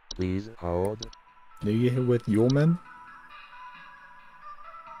 Please hold. Did you get hit with Yuleman?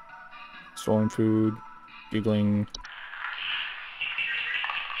 Stolen food, giggling,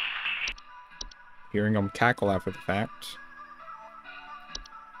 hearing him cackle after the fact.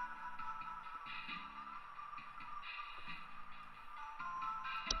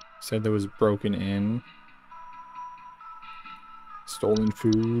 Said there was broken in. Stolen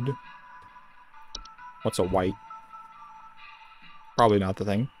food. What's a white? Probably not the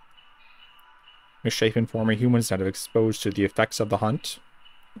thing. Misshapen former humans that have exposed to the effects of the hunt,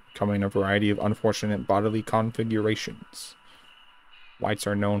 coming in a variety of unfortunate bodily configurations. Whites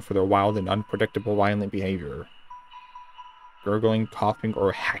are known for their wild and unpredictable violent behavior. Gurgling, coughing,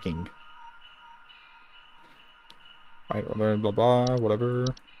 or hacking. Right, blah, blah, blah, whatever.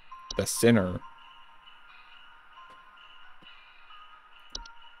 The Sinner.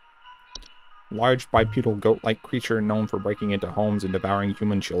 Large bipedal goat-like creature known for breaking into homes and devouring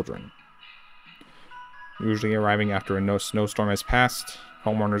human children. Usually arriving after a snowstorm has passed,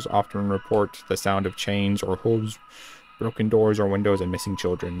 homeowners often report the sound of chains or hooves, broken doors or windows, and missing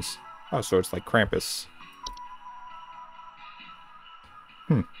children. Oh, so it's like Krampus.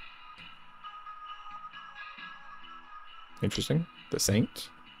 Interesting. The Saint.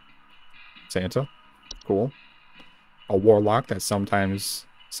 Santa. Cool. A warlock sometimes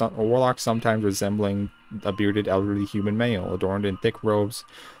resembling a bearded elderly human male, adorned in thick robes,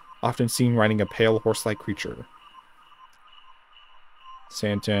 often seen riding a pale horse-like creature.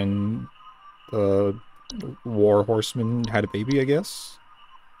 Santa and the war horseman had a baby, I guess?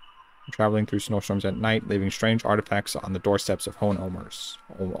 Traveling through snowstorms at night, leaving strange artifacts on the doorsteps of owners.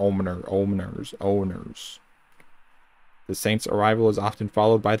 The saint's arrival is often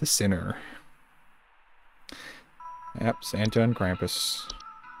followed by the sinner. Yep, Santa and Krampus.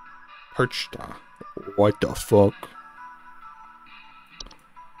 Perchta. What the fuck?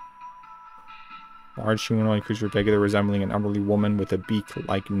 Large humanoid creature vaguely resembling an elderly woman with a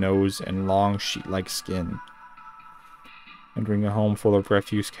beak-like nose and long sheet-like skin. Entering a home full of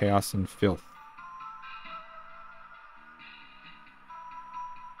refuse, chaos, and filth.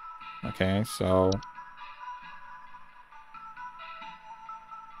 Okay, so...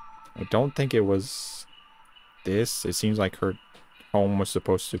 I don't think it was this. It seems like her home was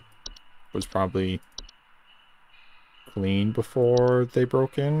probably cleaned before they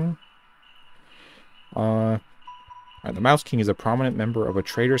broke in. The Mouse King is a prominent member of a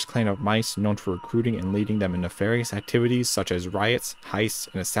traitorous clan of mice known for recruiting and leading them in nefarious activities such as riots, heists,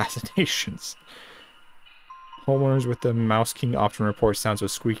 and assassinations. Homeowners with the Mouse King often report sounds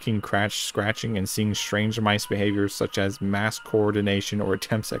of squeaking, scratching, and seeing strange mice behaviors such as mass coordination or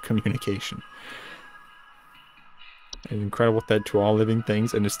attempts at communication. An incredible threat to all living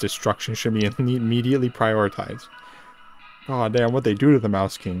things, and its destruction should be immediately prioritized. Oh damn, what'd they do to the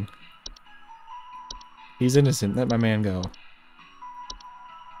Mouse King? He's innocent, let my man go.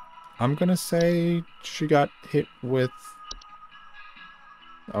 I'm gonna say she got hit with...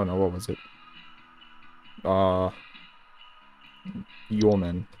 Oh no, what was it?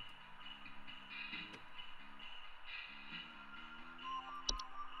 Yuleman.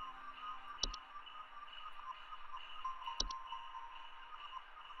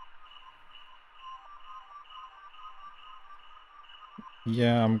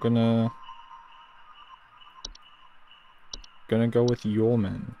 Yeah, I'm gonna go with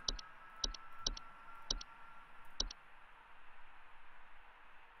Yuleman.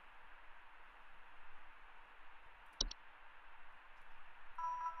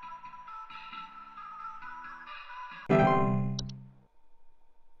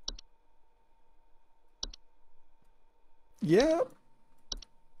 Yep.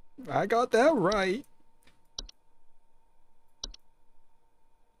 I got that right.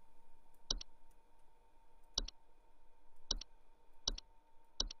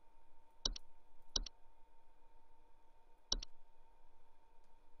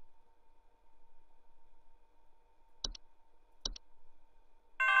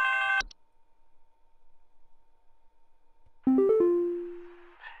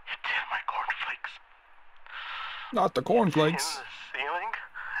 It's in my cornflakes. Not the cornflakes. It's in the ceiling.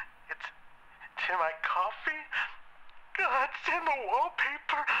 It's in my coffee. God, it's in the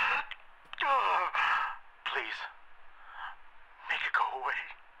wallpaper. Oh, please, make it go away.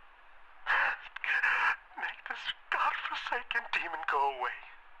 Make this godforsaken demon go away.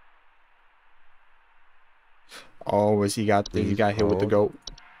 Oh, he got hit with the goat?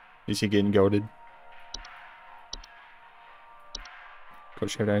 Is he getting goated?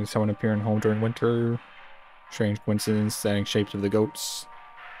 Coach having someone appear in home during winter. Strange coincidence, setting shapes of the goats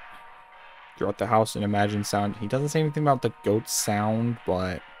throughout the house and imagine sound. He doesn't say anything about the goat sound,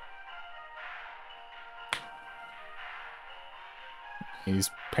 but He's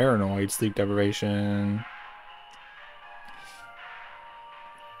paranoid, sleep deprivation.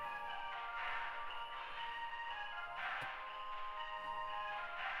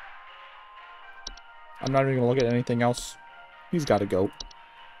 I'm not even gonna look at anything else. He's gotta go.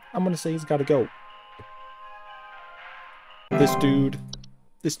 I'm gonna say he's gotta go. This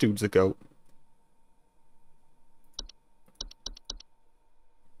dude's a goat.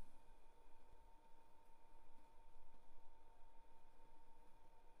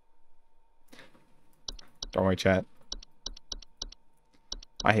 Don't worry, chat.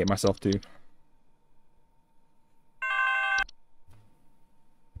 I hate myself too.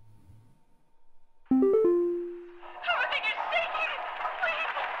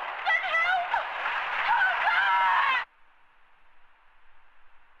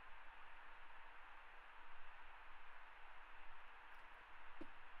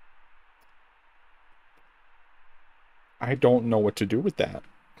 I don't know what to do with that.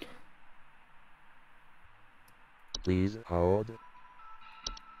 Please hold.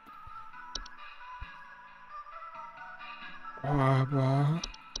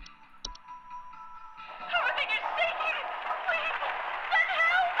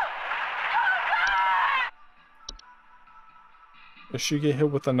 Did she get hit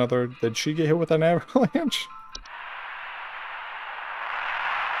with another? Did she get hit with an avalanche?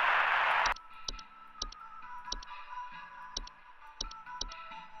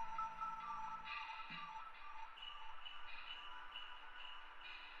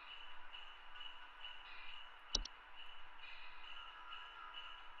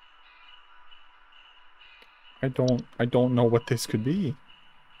 I don't know what this could be.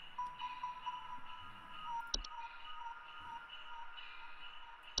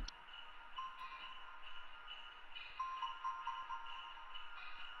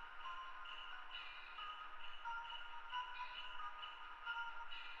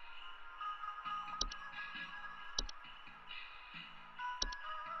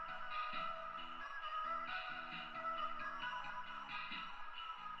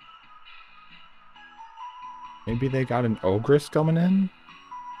 Maybe they got an ogress coming in?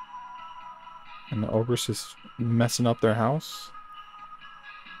 And the ogress is messing up their house?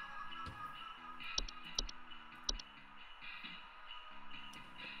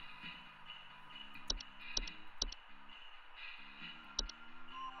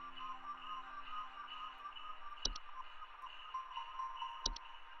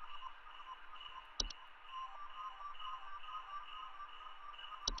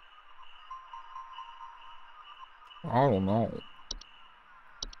 I don't know.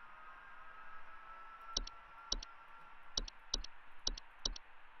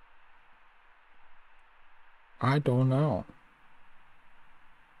 I don't know.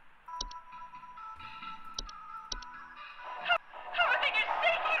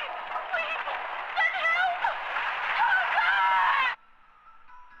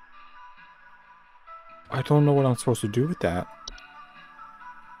 I don't know what I'm supposed to do with that.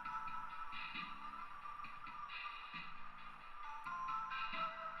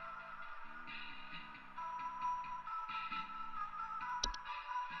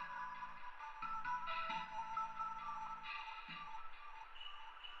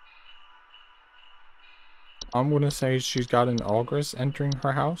 I'm gonna say she's got an ogress entering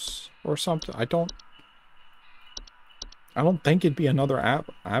her house or something. I don't think it'd be another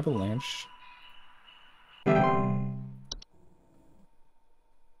avalanche.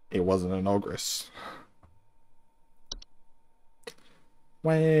 It wasn't an ogress.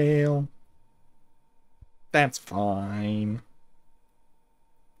 Well, that's fine.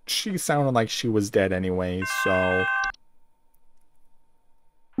 She sounded like she was dead anyways, so...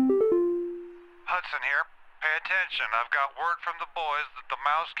 Hudson here. Pay attention. I've got word from the boys that the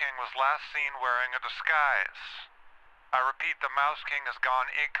Mouse King was last seen wearing a disguise. I repeat, the Mouse King has gone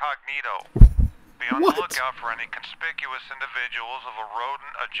incognito. Be on the lookout for any conspicuous individuals of a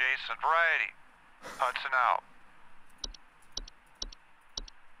rodent-adjacent variety. Hudson out.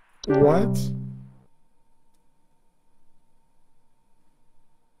 What?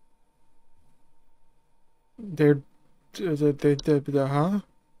 Huh?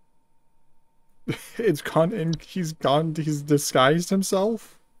 It's gone and he's disguised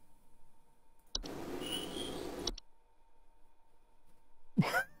himself? Hey,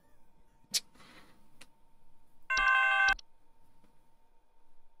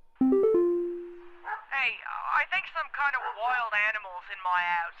 I think some kind of wild animal's in my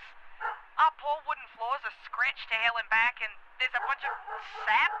house. Our poor wooden floors are scratched to hell and back, and there's a bunch of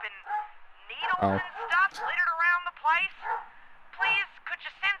sap and needles and stuff littered around the place. Please, could you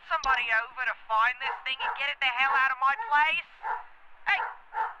send somebody over to find this thing and get it the hell out of my place? Hey,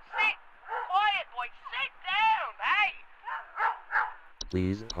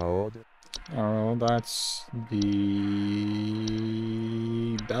 Please hold. Oh, that's the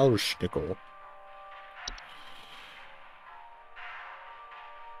Belschnickel.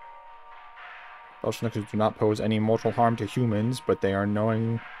 Belschnickels do not pose any mortal harm to humans, but they are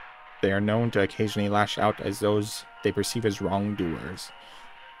known to occasionally lash out as those they perceive as wrongdoers.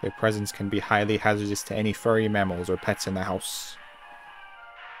 Their presence can be highly hazardous to any furry mammals or pets in the house.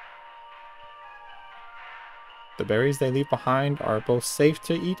 The berries they leave behind are both safe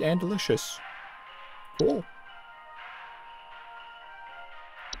to eat and delicious. Cool.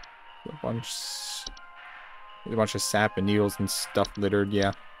 A bunch of sap and needles and stuff littered.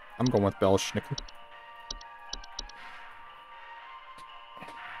 Yeah, I'm going with Belschnickel.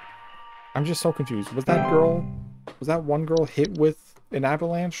 I'm just so confused. Was that one girl hit with an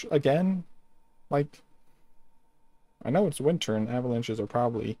avalanche again? Like, I know it's winter and avalanches are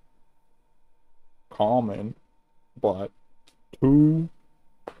probably common, but two?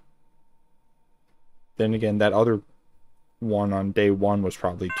 Then again, that other one on day one was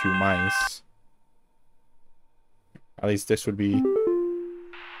probably 2 mice. At least this would be...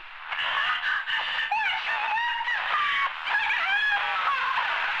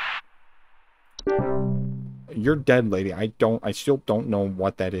 You're dead, lady. I still don't know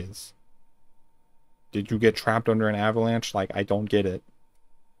what that is. Did you get trapped under an avalanche? Like, I don't get it.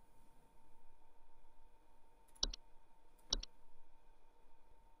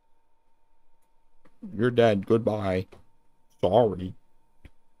 You're dead. Goodbye. Sorry.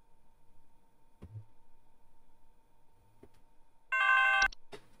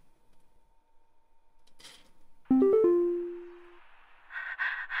 Please,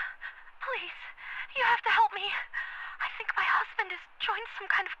 you have to help me. I think my husband has joined some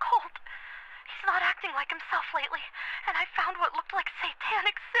kind of cult. He's not acting like himself lately, and I found what looked like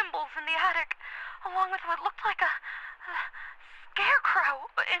satanic symbols in the attic, along with what looked like a scarecrow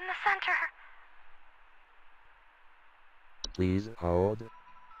in the center. Please hold.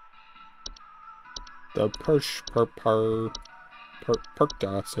 The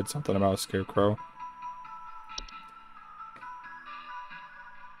Perkta said something about a scarecrow.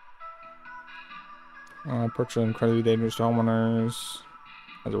 Perks are incredibly dangerous to homeowners,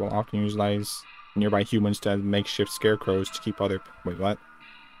 as it will often utilize nearby humans to have makeshift scarecrows to keep other... Wait, what?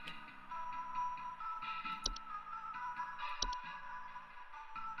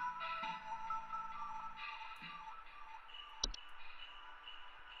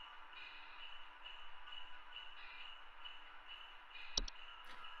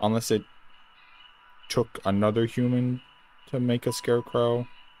 Unless it took another human to make a scarecrow.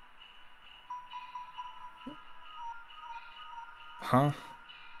 Huh?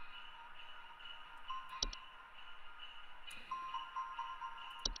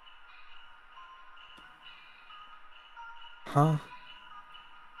 Huh?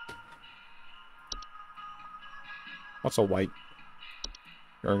 What's a white?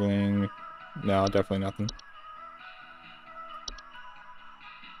 Gurgling? No, definitely nothing.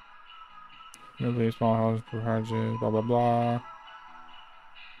 Nobody small house garages, blah blah blah.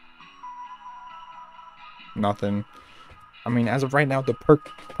 Nothing. I mean, as of right now, the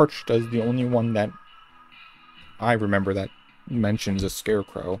perch is the only one that I remember that mentions a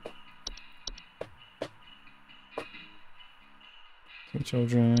scarecrow.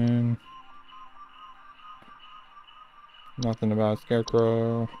 Children. Nothing about a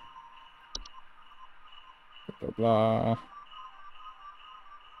scarecrow. Blah blah blah.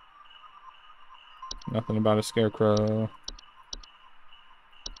 Nothing about a scarecrow.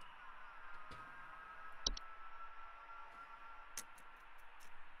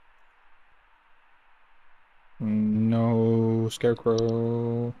 No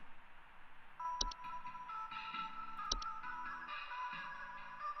scarecrow.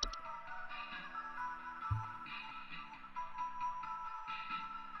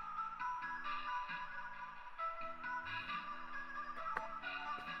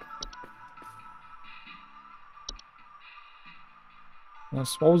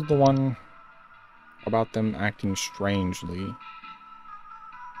 Yes, what was the one about them acting strangely?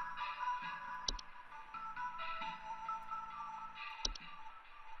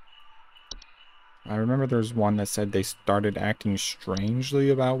 I remember there's one that said they started acting strangely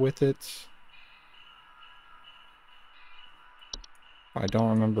about with it. I don't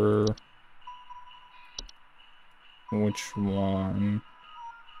remember which one.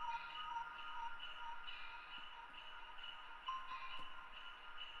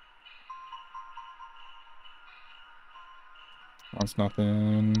 That's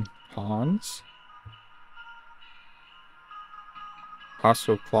nothing. Hans?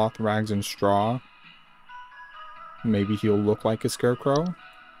 Hostile cloth, rags, and straw. Maybe he'll look like a scarecrow.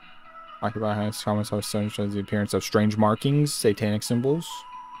 Occupy has comments of the appearance of strange markings, satanic symbols.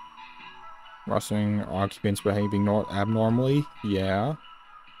 Rustling occupants behaving abnormally. Yeah.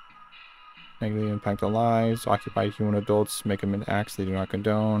 Negatively impact their lives. Occupy human adults. Make them in acts they do not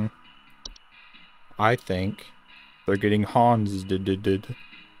condone. I think they're getting Hans did.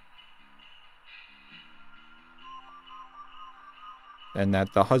 And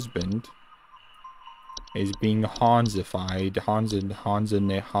that the husband is being Hansified. Hans.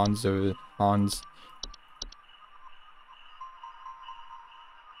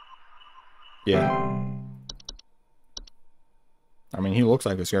 Yeah. I mean, he looks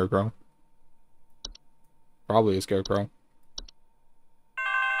like a scarecrow. Probably a scarecrow.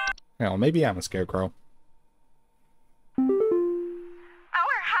 Hell, maybe I'm a scarecrow.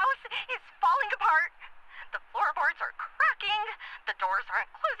 Our house is falling apart. The floorboards are cracking, the doors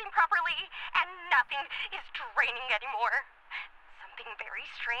aren't closing properly, and nothing is draining anymore. Something very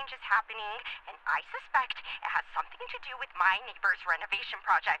strange is happening, and I suspect it has something to do with my neighbor's renovation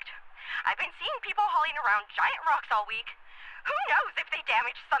project. I've been seeing people hauling around giant rocks all week. Who knows if they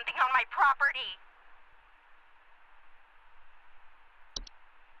damaged something on my property?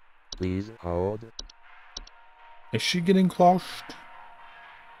 Please hold. Is she getting closed?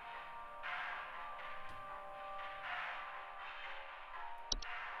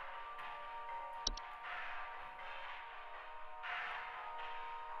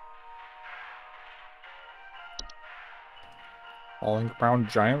 Falling around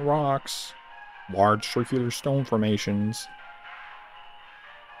giant rocks. Large circular stone formations.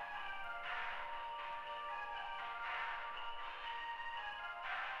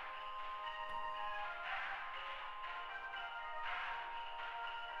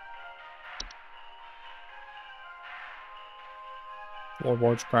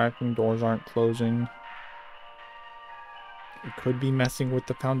 Floorboards cracking, doors aren't closing. It could be messing with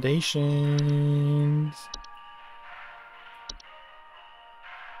the foundations.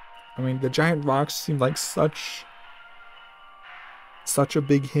 I mean, the giant rocks seem like such a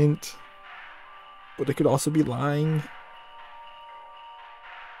big hint. But it could also be lying.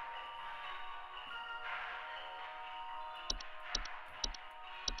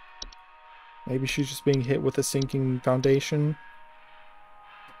 Maybe she's just being hit with a sinking foundation.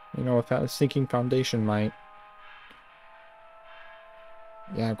 You know, a sinking foundation might.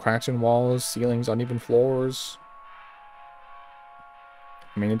 Yeah, cracks in walls, ceilings, uneven floors.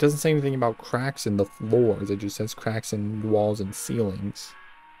 I mean, it doesn't say anything about cracks in the floors. It just says cracks in walls and ceilings.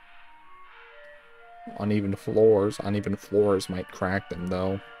 Uneven floors. Uneven floors might crack them,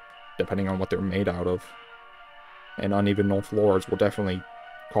 though, depending on what they're made out of. And uneven floors will definitely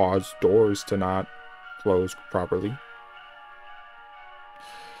cause doors to not close properly.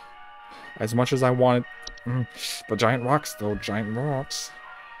 As much as I wanted... the giant rocks, though. Giant rocks.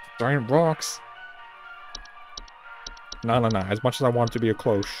 Giant rocks. No. As much as I want it to be a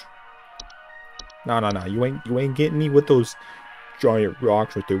cloche. No. You ain't getting me with those giant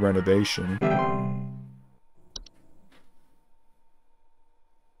rocks with the renovation.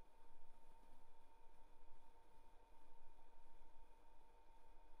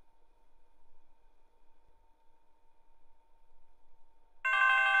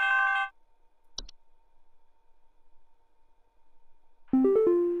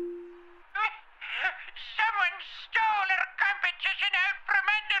 Someone stole our competition out from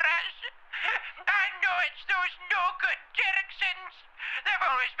under us. I know it's those no-good Derricksons. They've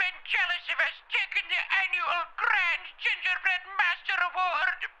always been jealous of us taking the annual Grand Gingerbread Master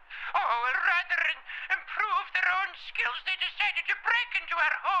Award. Oh, rather than improve their own skills, they decided to break into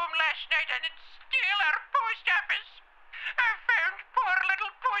our home last night and steal our post office. I found poor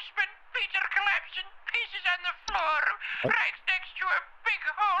little postman Peter collapsing pieces on the floor, right next to a big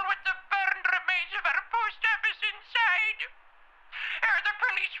hole with the burned remains of our post office inside. The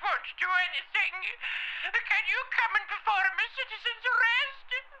police won't do anything. Can you come and perform a citizen's arrest?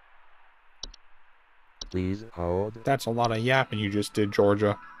 Please hold. That's a lot of yapping you just did,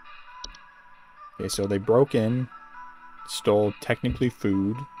 Georgia. Okay, so they broke in, stole technically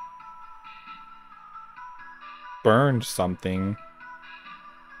food, burned something,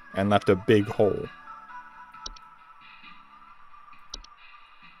 and left a big hole.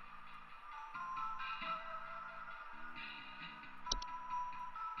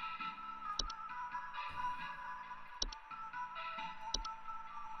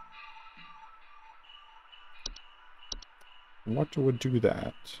 What would do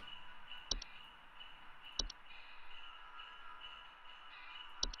that?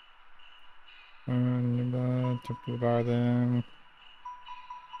 Took the bar then.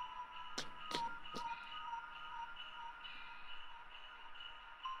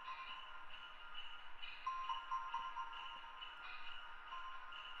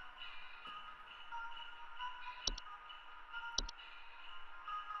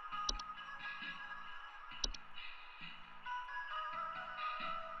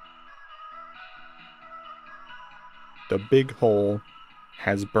 the big hole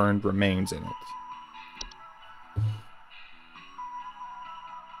has burned remains in it.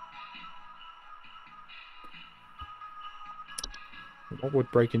 What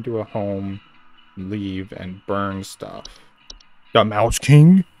would break into a home, leave, and burn stuff? The Mouse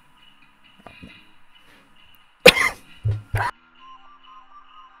King? I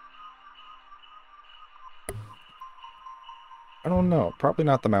don't know. Probably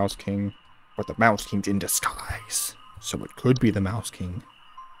not the Mouse King. But the Mouse King's in disguise. So it could be the Mouse King.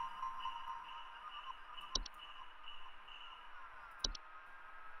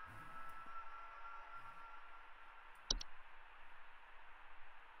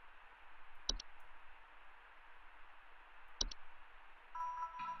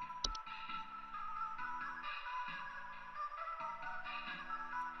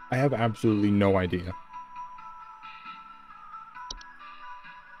 I have absolutely no idea.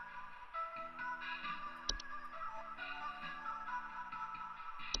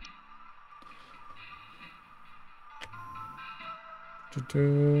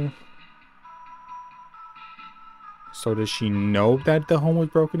 So does she know that the home was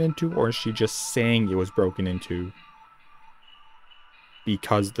broken into, or is she just saying it was broken into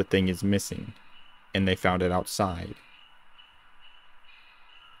because the thing is missing and they found it outside?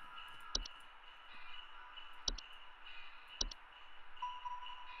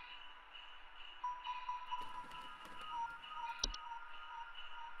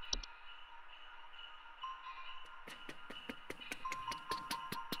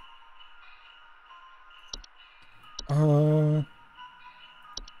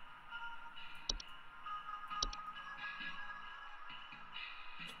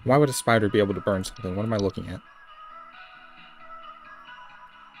 Why would a spider be able to burn something? What am I looking at?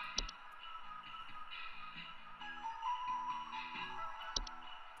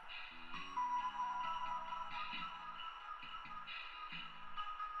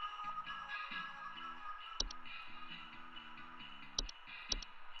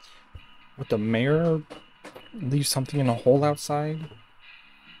 Would the mayor leave something in a hole outside?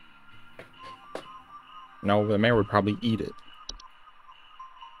 No, the mayor would probably eat it.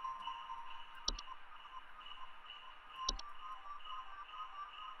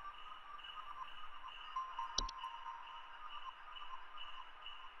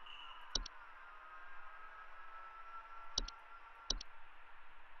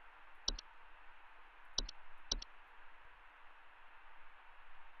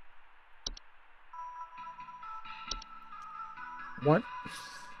 What?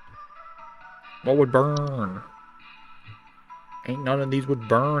 What would burn? Ain't none of these would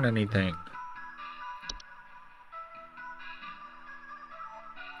burn anything.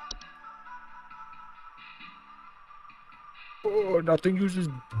 Oh, nothing uses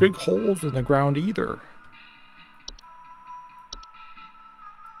big holes in the ground either.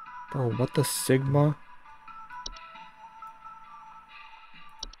 Bro, what the Sigma?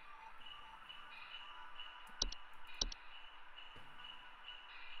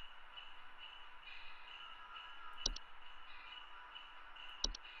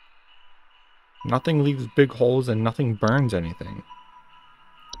 Nothing leaves big holes and nothing burns anything.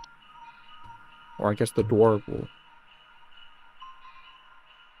 Or I guess the dwarf will.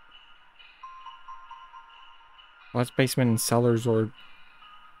 Well, that's basement and cellars or...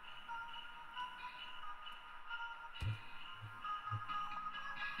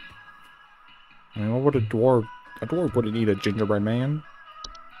 I mean, what would a dwarf... A dwarf wouldn't eat a gingerbread man.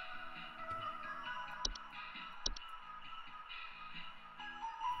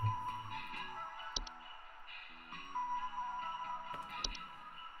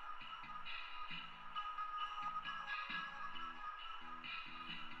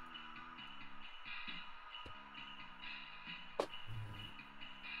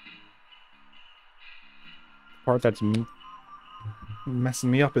 The part that's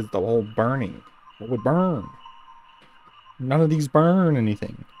messing me up is the whole burning. What would burn? None of these burn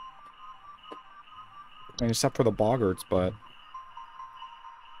anything. I mean, except for the boggarts, but...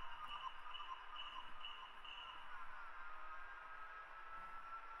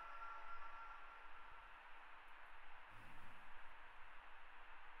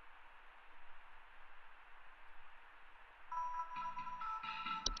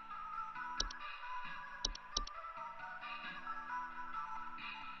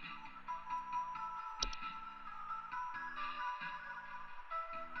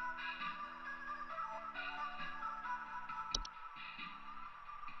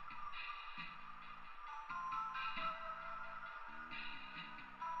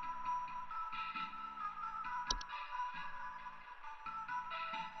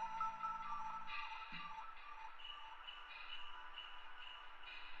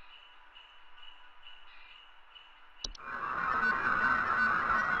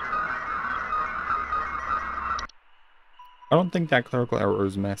 I don't think that clerical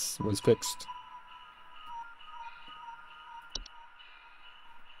errors mess was fixed.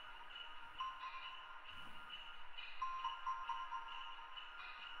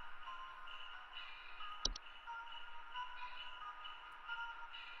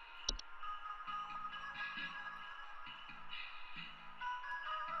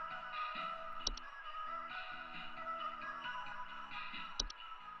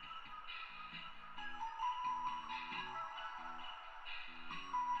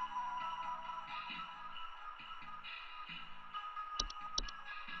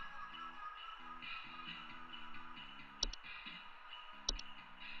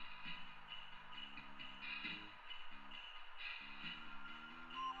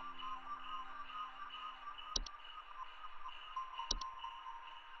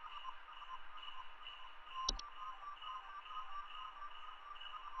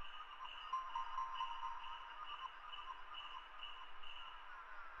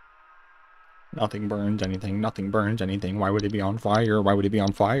 Nothing burns anything. Nothing burns anything. Why would it be on fire? Why would it be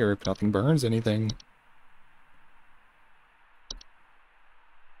on fire if nothing burns anything?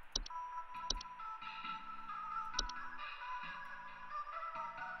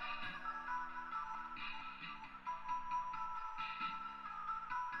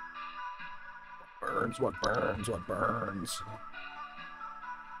 Burns, what burns, what burns?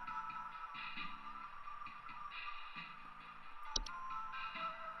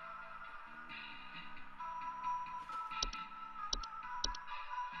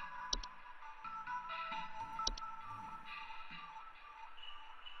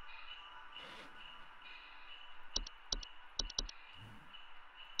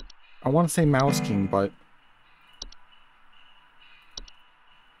 I want to say Mouse King, but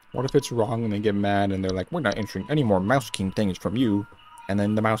what if it's wrong and they get mad and they're like, we're not entering any more Mouse King things from you, and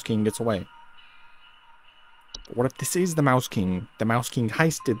then the Mouse King gets away? But what if this is the Mouse King? The Mouse King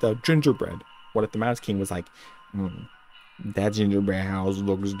heisted the gingerbread. What if the Mouse King was like, that gingerbread house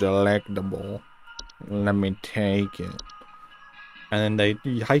looks delectable. Let me take it. And then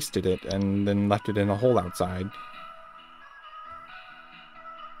he heisted it and then left it in a hole outside.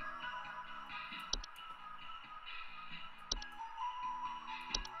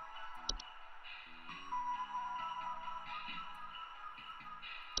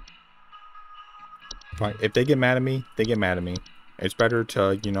 Right, if they get mad at me, they get mad at me. It's better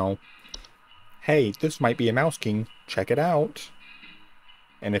to, you know, hey, this might be a Mouse King. Check it out.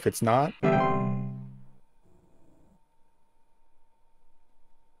 And if it's not, I'm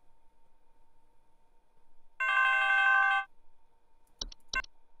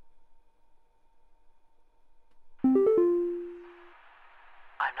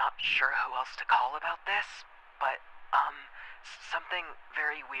not sure who else to call about this, but, something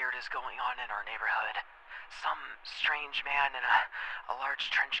very weird is going on in our neighborhood. Some strange man in a large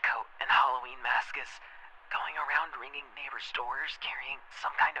trench coat and Halloween mask is going around ringing neighbors' doors carrying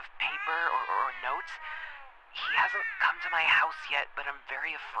some kind of paper or notes. He hasn't come to my house yet, but I'm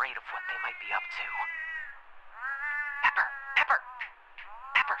very afraid of what they might be up to. Pepper! Pepper!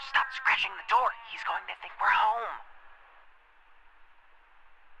 Pepper, stop scratching the door! He's going to think we're home!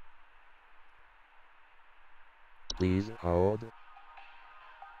 Please hold.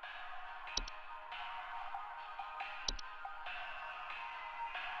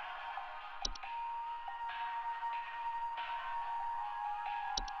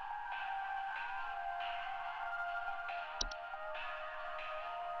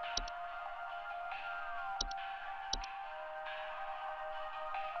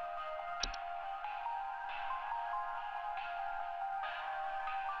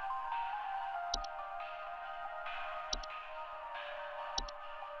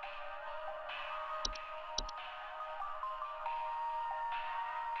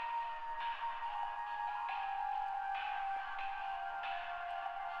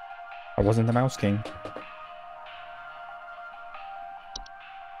 I wasn't the Mouse King.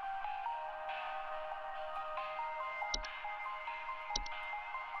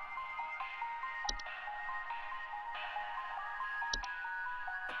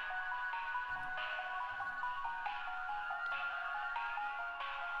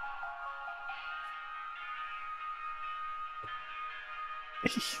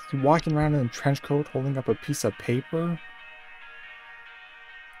 He's walking around in a trench coat holding up a piece of paper?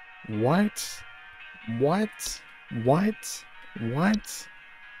 What? What? What? What?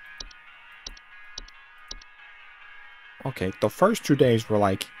 Okay, the first 2 days were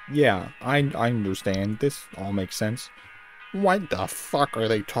like, yeah, I understand. This all makes sense. What the fuck are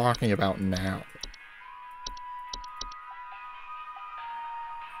they talking about now?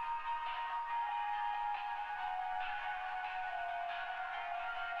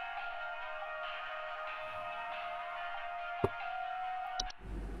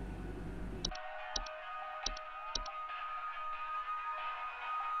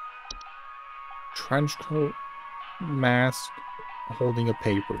 trench coat, mask, holding a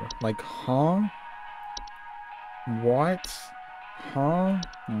paper. Like, huh? What? Huh?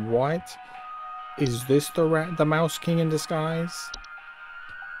 What? Is this the Mouse King in disguise?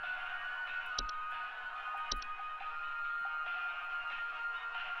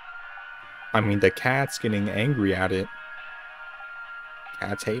 I mean, the cat's getting angry at it.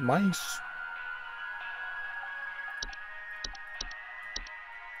 Cats hate mice.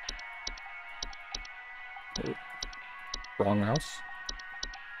 Oh, wrong mouse.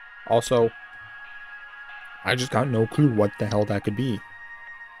 Also, I just got no clue what the hell that could be.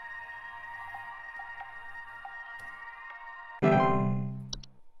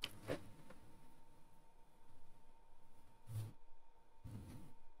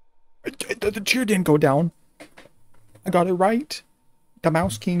 The cheer didn't go down. I got it right. The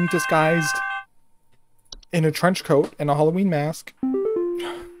Mouse King disguised in a trench coat and a Halloween mask. They're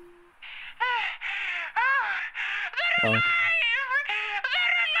alive! They're alive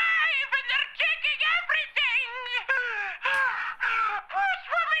and they're taking everything! Poor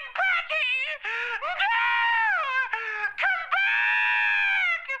swimming Patty! No! Come back!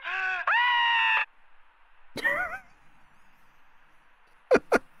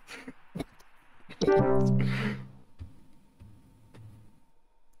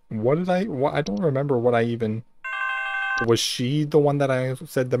 What I don't remember what I even... Was she the one that I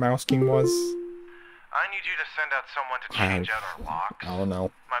said the Mouse King was? I need you to send out someone to change out our locks. I don't know.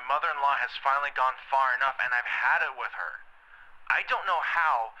 My mother-in-law has finally gone far enough, and I've had it with her. I don't know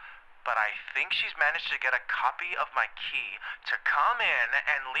how, but I think she's managed to get a copy of my key to come in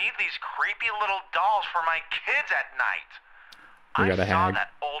and leave these creepy little dolls for my kids at night. I saw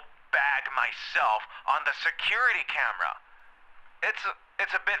that old bag myself on the security camera. It's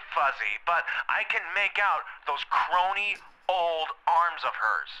a bit fuzzy, but I can make out those crony old arms of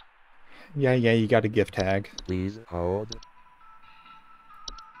hers. Yeah, you got a gift tag. Please hold.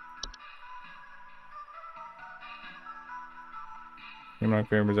 Human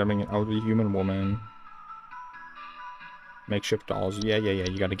frame resembling an elderly human woman. Makeshift dolls. Yeah,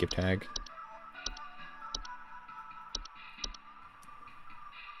 you got a gift tag.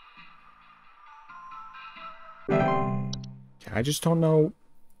 I just don't know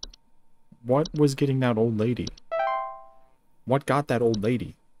what was getting that old lady. What got that old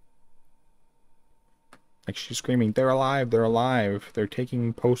lady? Like, she's screaming, they're alive, they're alive. They're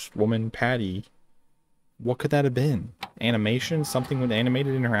taking post-woman Patty. What could that have been? Animation? Something was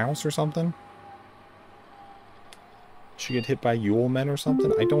animated in her house or something? She get hit by Yule men or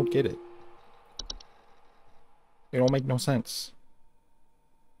something? I don't get it. It don't make no sense.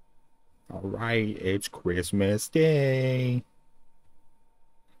 Alright, it's Christmas Day.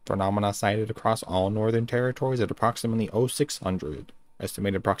 Phenomena sighted across all northern territories at approximately 0600.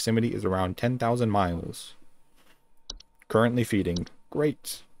 Estimated proximity is around 10,000 miles. Currently feeding.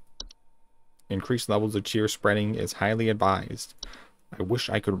 Great. Increased levels of cheer spreading is highly advised. I wish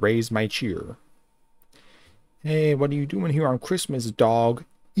I could raise my cheer. Hey, what are you doing here on Christmas, dog?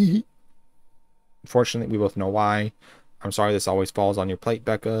 Unfortunately, we both know why. I'm sorry this always falls on your plate,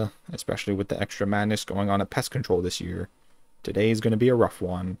 Becca, especially with the extra madness going on at Pest Control this year. Today's going to be a rough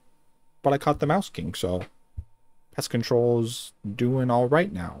one. But I caught the Mouse King, so Pest Control's doing all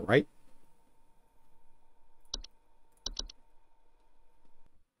right now, right?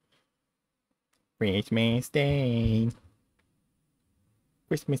 Christmas Day.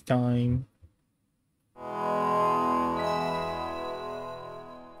 Christmas time.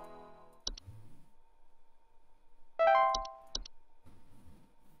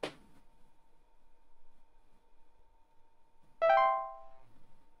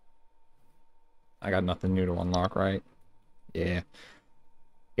 I got nothing new to unlock, right? Yeah.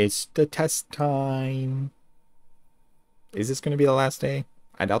 It's the test time. Is this going to be the last day?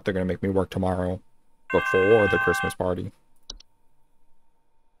 I doubt they're going to make me work tomorrow. Before the Christmas party.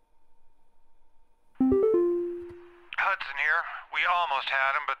 Hudson here. We almost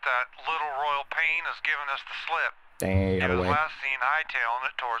had him, but that little royal pain has given us the slip. Dang, He out of was the way. last seen hightailing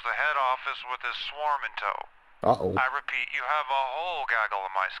it towards the head office with his swarm in tow. Uh-oh. I repeat, you have a whole gaggle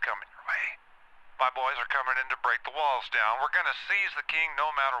of mice coming your way. My boys are coming in to break the walls down. We're gonna seize the king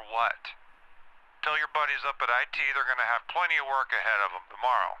no matter what. Tell your buddies up at IT they're gonna have plenty of work ahead of them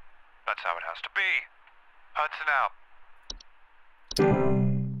tomorrow. That's how it has to be. Hudson out.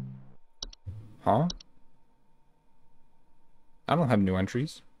 Huh? I don't have new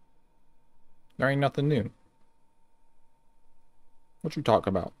entries. There ain't nothing new. What you talk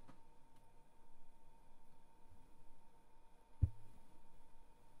about?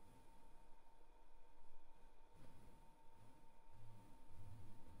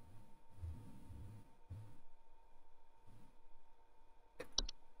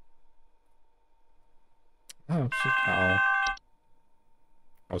 Oh, oh.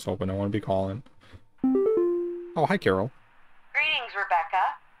 I was hoping no one would be calling. Oh, hi, Carol. Greetings,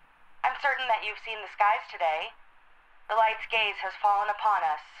 Rebecca. I'm certain that you've seen the skies today. The light's gaze has fallen upon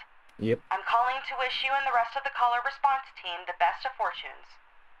us. Yep. I'm calling to wish you and the rest of the caller response team the best of fortunes.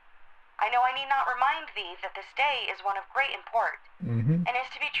 I know I need not remind thee that this day is one of great import, and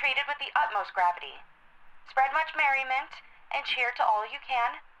is to be treated with the utmost gravity. Spread much merriment, and cheer to all you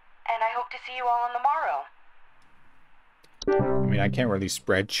can, and I hope to see you all on the morrow. I mean, I can't really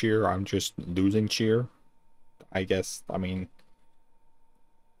spread cheer. I'm just losing cheer. I guess, I mean,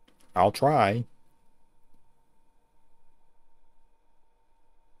 I'll try.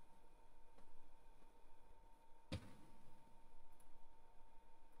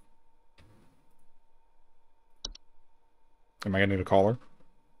 Am I getting a caller?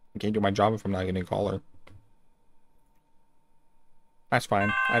 I can't do my job if I'm not getting a caller. That's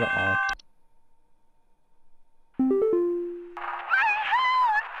fine. I don't know.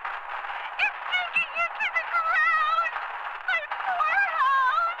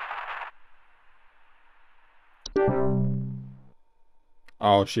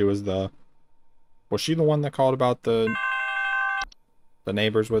 Oh, she was the... Was she the one that called about the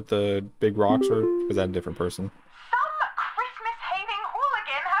neighbors with the big rocks, or was that a different person? Some Christmas-hating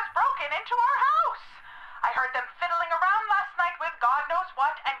hooligan has broken into our house. I heard them fiddling around last night with God knows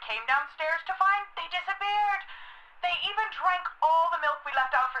what and came downstairs to find they disappeared. They even drank all the milk we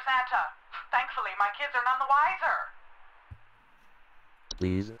left out for Santa. Thankfully, my kids are none the wiser.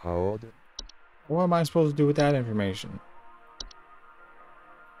 Please hold. What am I supposed to do with that information?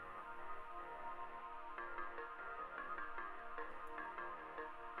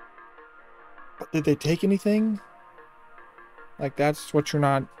 But did they take anything? Like, that's what you're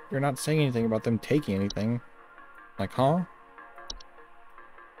not saying anything about them taking anything. Like, huh?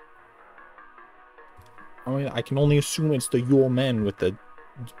 I mean, I can only assume it's the Yule men with the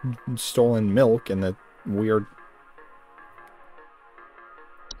stolen milk and the weird...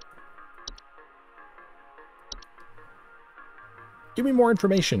 Give me more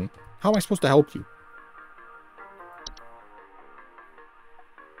information. How am I supposed to help you?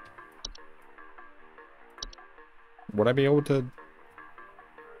 Would I be able to...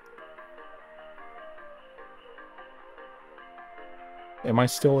 Am I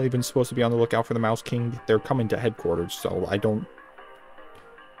still even supposed to be on the lookout for the Mouse King? They're coming to headquarters, so I don't...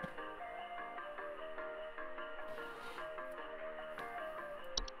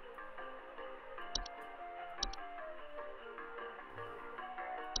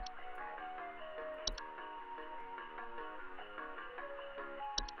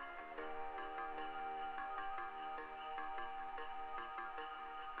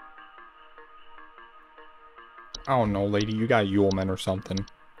 I don't know, lady. You got Yule men or something.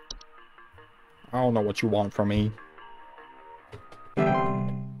 I don't know what you want from me.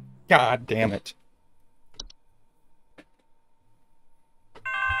 God damn it.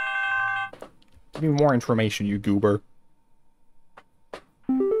 Give me more information, you goober.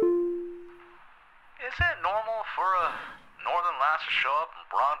 Is it normal for a northern lights to show up in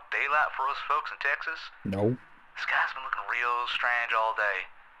broad daylight for us folks in Texas? No. The sky's been looking real strange all day.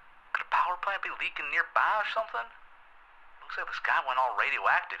 Could a power plant be leaking nearby or something? Looks like the sky went all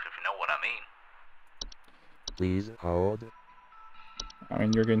radioactive, if you know what I mean. Please hold. I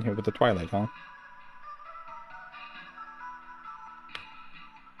mean, you're getting hit with the Twilight, huh?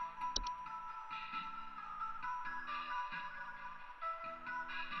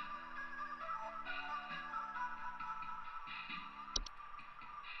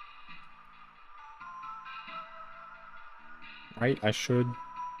 Right? I should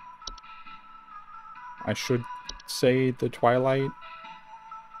say the Twilight.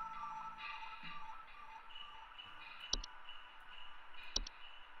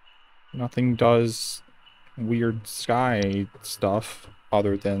 Nothing does weird sky stuff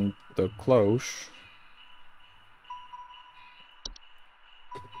other than the cloche.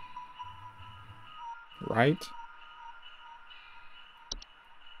 Right?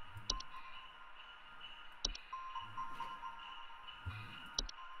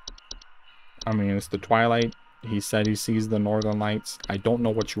 I mean, it's the Twilight. He said he sees the Northern Lights. I don't know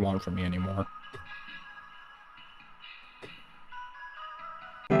what you want from me anymore.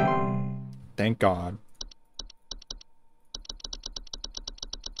 Thank God.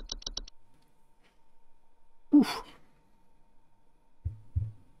 Oof.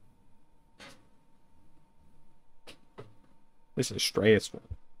 This is stressful.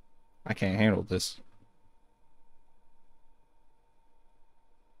 I can't handle this.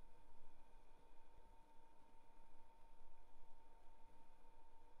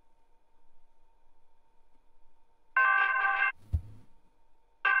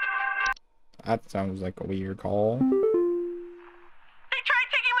 That sounds like a weird call. They tried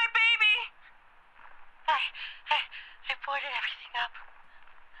taking my baby! I boarded everything up,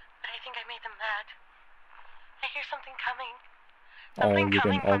 but I think I made them mad. I hear something coming. Oh, Something you're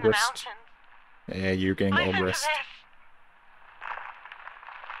coming getting from the ogressed. mountains. Yeah, you're getting Listen to ogressed. this.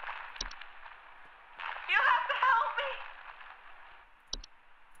 You have to help me!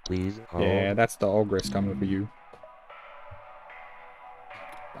 Please hold. Yeah, that's the ogress coming for you.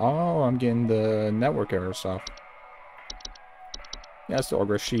 Oh, I'm getting the network error stuff. Yeah, that's the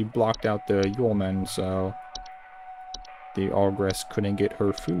ogress. She blocked out the Yulman, so the ogress couldn't get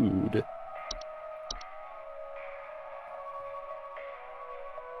her food.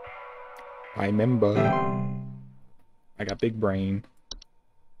 I remember. I got big brain.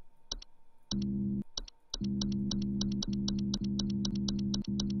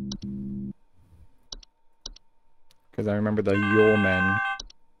 Because I remember the Yulmen.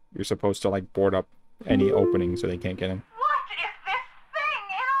 You're supposed to, like, board up any opening so they can't get in. What is this thing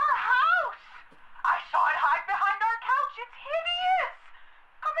in our house? I saw it hide behind our couch. It's hideous.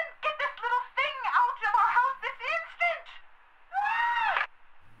 Come and get this little thing out of our house this instant.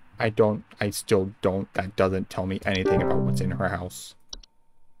 I still don't, that doesn't tell me anything about what's in her house.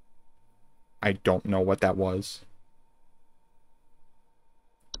 I don't know what that was.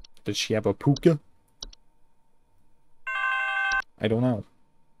 Does she have a puka? I don't know.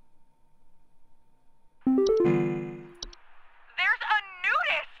 There's a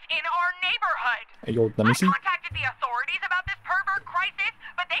nudist in our neighborhood. Hey, yo, let me see. I contacted the authorities about this pervert crisis,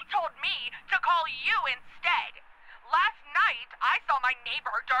 but they told me to call you instead. Last night, I saw my neighbor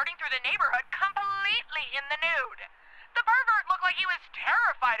darting through the neighborhood completely in the nude. The pervert looked like he was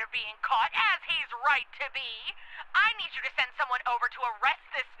terrified of being caught, as he's right to be. I need you to send someone over to arrest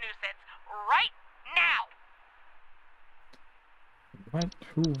this nuisance right now. What?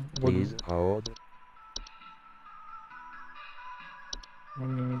 Who? Please hold. What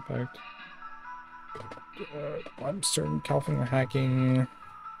impact? I'm certain California hacking.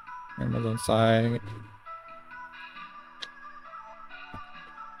 Amazon site.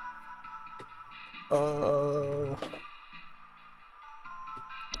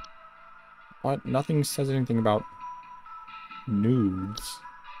 What? Nothing says anything about nudes.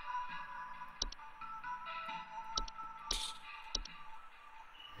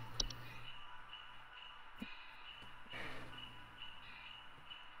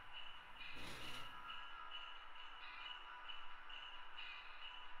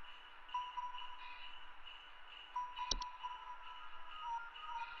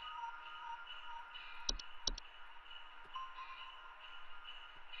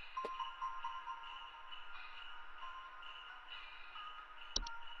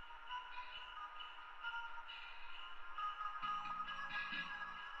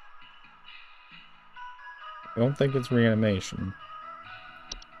 I don't think it's reanimation.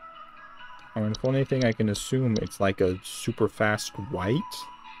 I mean, if anything, I can assume it's like a super fast white.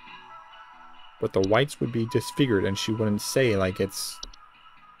 But the whites would be disfigured and she wouldn't say like it's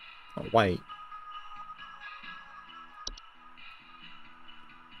a white.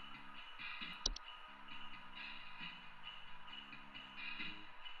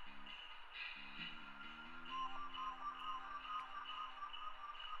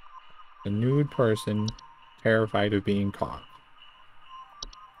 A nude person terrified of being caught.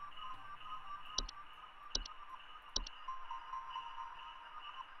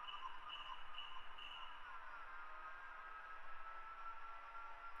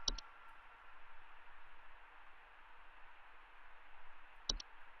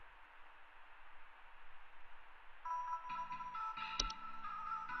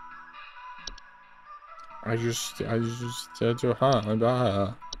 I just said to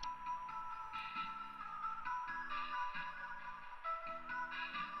her,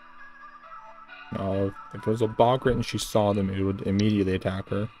 No, if it was a bogrit and she saw them, it would immediately attack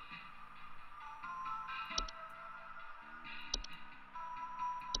her.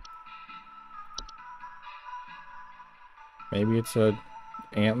 Maybe it's a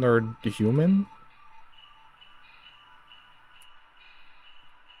antlered human?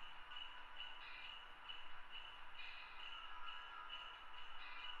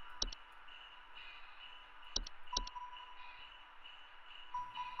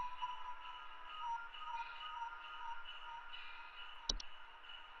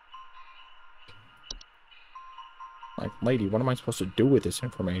 Like, lady, what am I supposed to do with this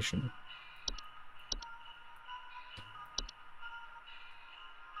information?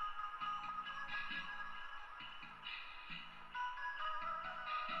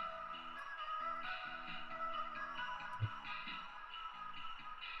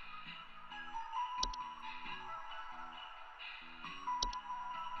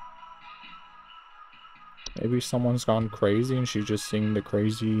 Maybe someone's gone crazy and she's just seeing the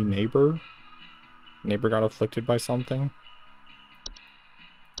crazy neighbor. Neighbor got afflicted by something.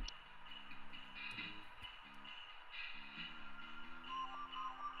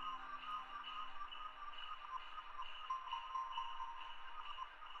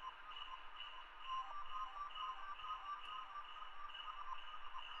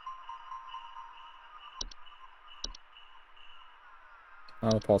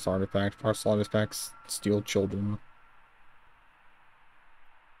 Oh, pulse artifact. Partial artifacts steal children.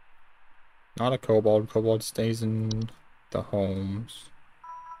 Not a kobold. Kobold stays in the homes.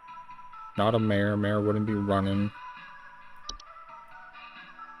 Not a mare. Mare wouldn't be running.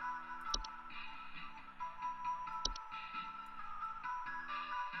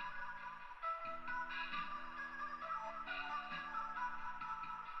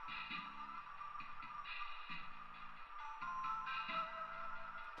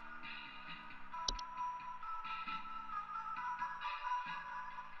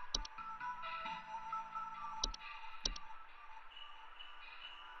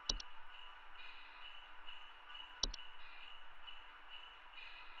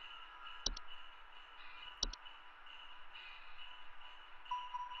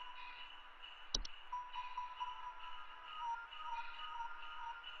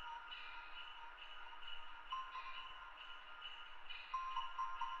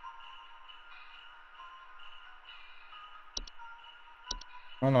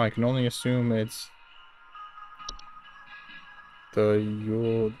 I don't know, I can only assume it's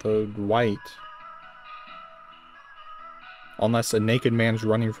the white. Unless a naked man's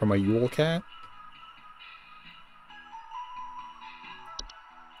running from a Yule cat.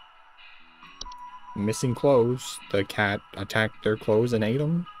 Missing clothes. The cat attacked their clothes and ate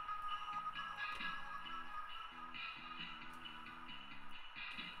them.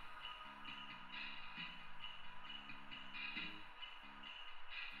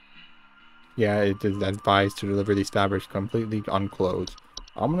 Yeah, it is advised to deliver these fabrics completely unclothed.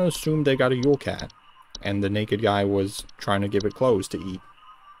 I'm gonna assume they got a Yule cat, and the naked guy was trying to give it clothes to eat,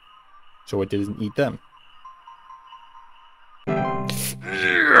 so it didn't eat them. Let's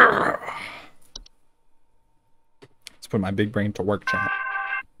put my big brain to work, chat.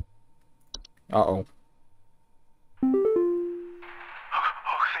 Uh-oh. Oh,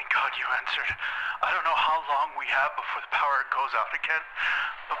 thank God you answered. I don't know how long we have before the power goes out again,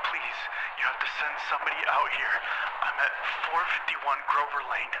 but please, you have to send somebody out here. I'm at 451 Grover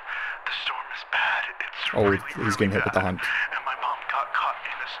Lane. The storm is bad. It's he's getting hit with the hunt. And my mom got caught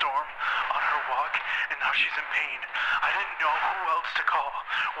in a storm on her walk, and now she's in pain. I didn't know who else to call.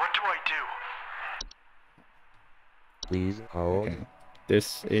 What do I do? Please hold. Okay.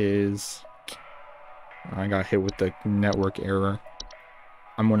 This is... I got hit with the network error.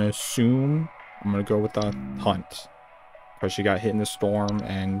 I'm gonna assume I'm gonna go with the hunt, because she got hit in the storm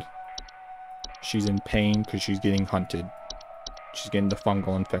and she's in pain because she's getting hunted. She's getting the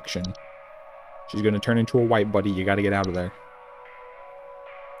fungal infection. She's gonna turn into a white buddy. You gotta get out of there.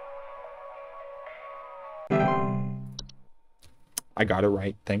 I got it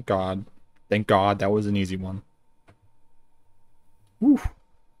right. Thank God. Thank God. That was an easy one. Woo.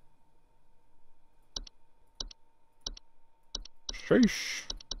 Sheesh.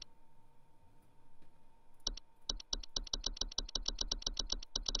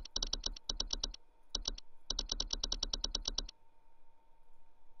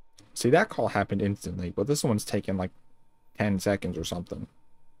 See, that call happened instantly, but this one's taking like 10 seconds or something.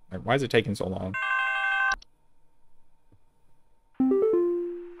 Like, why is it taking so long? We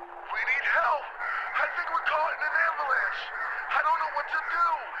need help! I think we're caught in an avalanche! I don't know what to do!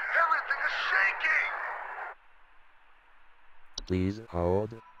 Everything is shaking! Please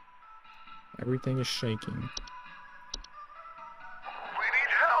hold. Everything is shaking. We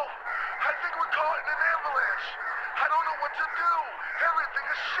need help! I think we're caught in an avalanche! I don't know what to do! Everything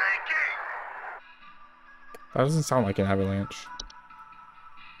is shaking! That doesn't sound like an avalanche.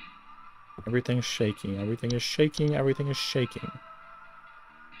 Everything is shaking. Everything is shaking. Everything is shaking.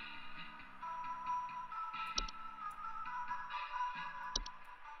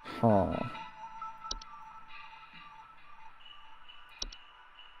 Huh.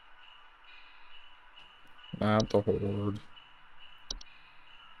 Not the horde.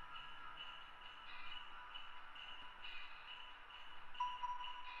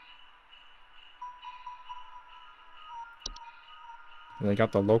 They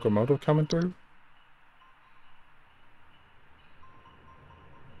got the locomotive coming through?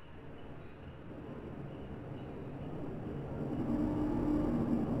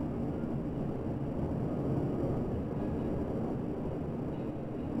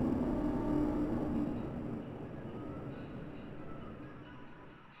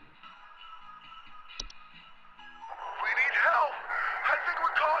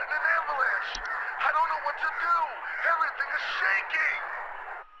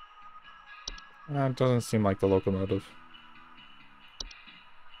 It doesn't seem like the locomotive.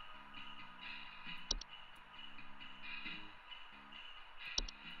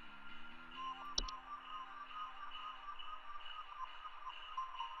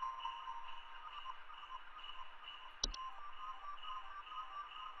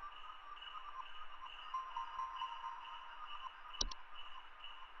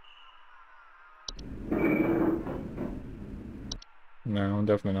 No,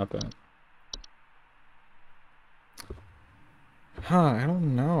 definitely not that. Huh, I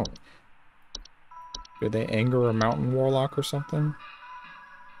don't know. Did they anger a mountain warlock or something?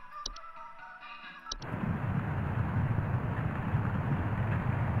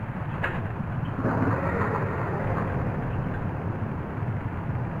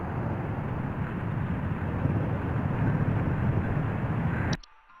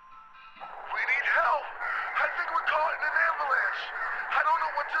 We need help! I think we're caught in an avalanche! I don't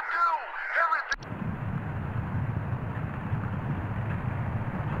know what to do! Everything...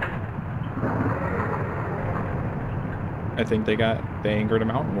 I think they angered a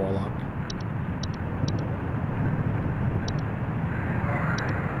mountain warlock.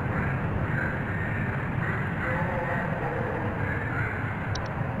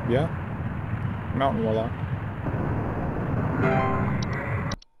 Yeah. Mountain warlock.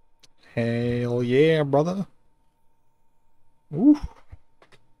 Hell yeah, brother. Ooh.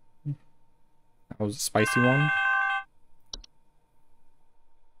 That was a spicy one.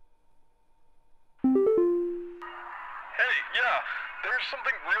 Hey, yeah, there's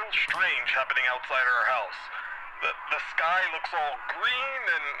something real strange happening outside our house. The sky looks all green,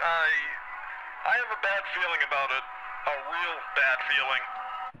 and I have a bad feeling about it. A real bad feeling.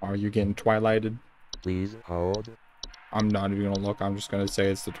 Are you getting twilighted? Please hold. I'm not even gonna look. I'm just gonna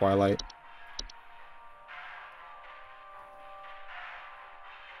say it's the twilight.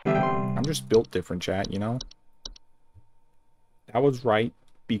 I'm just built different, chat, you know? That was right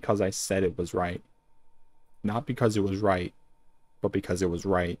because I said it was right. Not because it was right, but because it was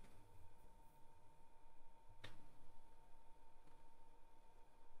right.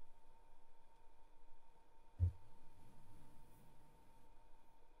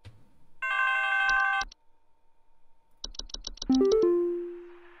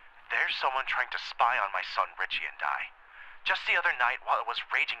 There's someone trying to spy on my son Richie and I. Just the other night, while it was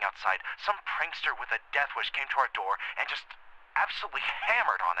raging outside, some prankster with a death wish came to our door and just absolutely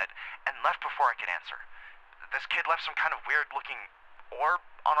hammered on it and left before I could answer. This kid left some kind of weird-looking orb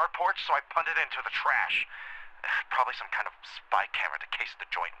on our porch, so I punted it into the trash. Probably some kind of spy camera to case the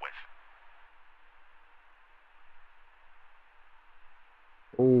joint with.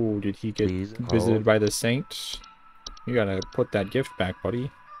 Oh, did he get Please visited hold. by the saint? You gotta put that gift back, buddy.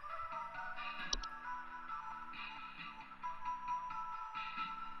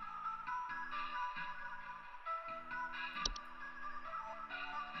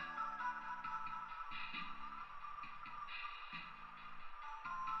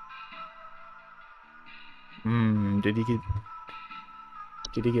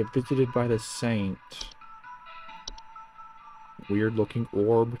 Did he get visited by the saint? Weird looking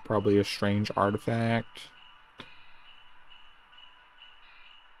orb, probably a strange artifact.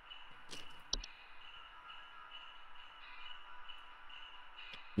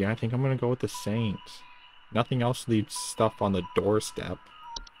 Yeah, I think I'm gonna go with the saint. Nothing else leaves stuff on the doorstep.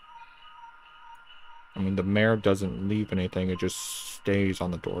 I mean, the mayor doesn't leave anything, it just stays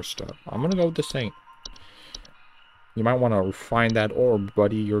on the doorstep. I'm gonna go with the saint. You might want to find that orb,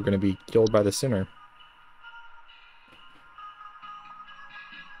 buddy. You're gonna be killed by the sinner.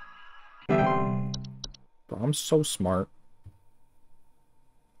 Bro, I'm so smart.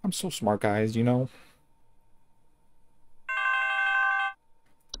 I'm so smart, guys, you know?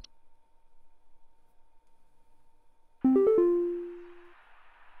 Some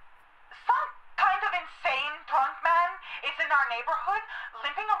kind of insane drunk man is in our neighborhood,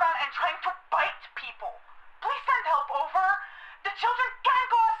 limping around and trying to bite people. Please send help over. The children can't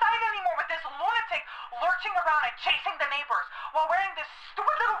go outside anymore with this lunatic lurching around and chasing the neighbors while wearing this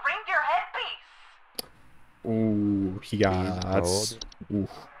stupid little reindeer headpiece. Ooh, he got...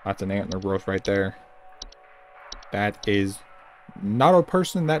 that's an antler growth right there. That is not a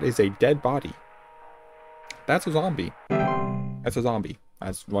person, that is a dead body. That's a zombie. That's a zombie.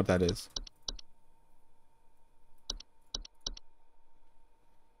 That's what that is.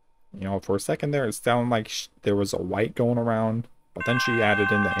 You know, for a second there, it sounded like there was a white going around, but then she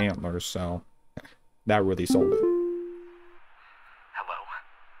added in the antlers, so that really sold it. Hello?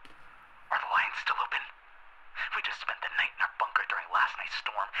 Are the lines still open? We just spent the night in our bunker during last night's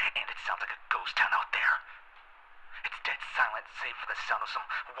storm, and it sounds like a ghost town out there. It's dead silent, save for the sound of some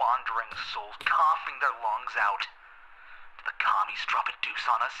wandering souls coughing their lungs out. Did the commies drop a deuce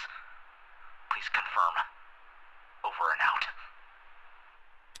on us? Please confirm. Over and out.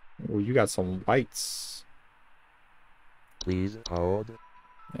 Oh, you got some whites. Please hold.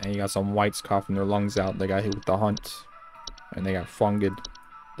 And you got some whites coughing their lungs out. They got hit with the hunt. And they got funged.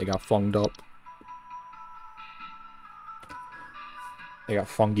 They got funged up. They got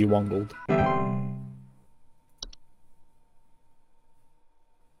fungy wungled.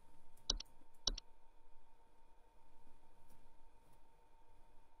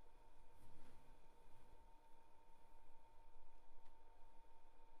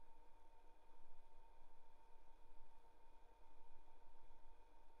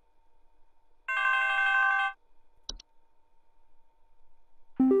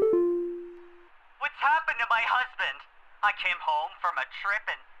 What's happened to my husband? I came home from a trip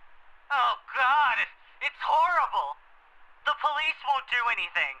and... Oh, God! It's horrible! The police won't do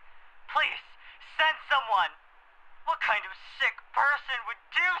anything. Please, send someone. What kind of sick person would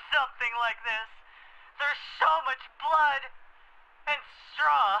do something like this? There's so much blood. And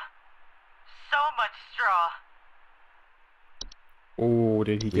straw. So much straw. Oh,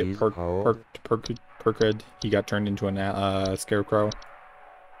 did he get Please hold. perked? He got turned into a scarecrow.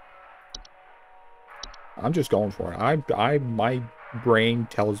 I'm just going for it. My brain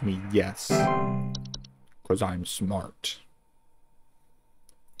tells me yes, because I'm smart.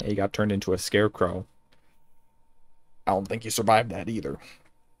 Yeah, he got turned into a scarecrow. I don't think he survived that either.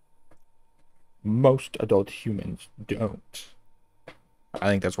 Most adult humans don't. I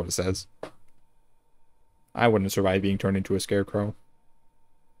think that's what it says. I wouldn't survive being turned into a scarecrow.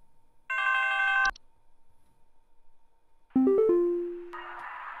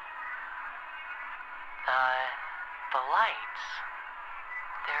 The lights.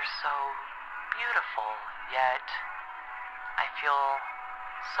 They're so beautiful, yet I feel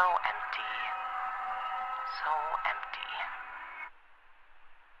so empty. So empty.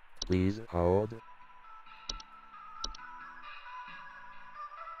 Please hold.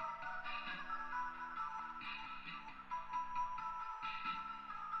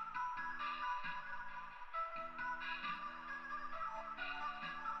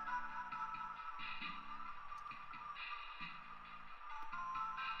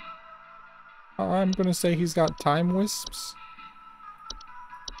 I'm gonna say he's got time wisps.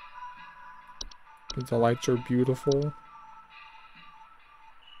 Because the lights are beautiful.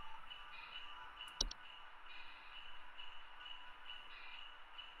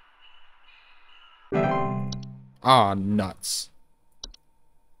 Ah, nuts.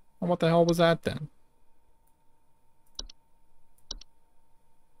 Well, what the hell was that then?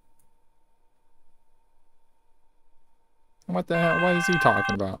 What the hell? What is he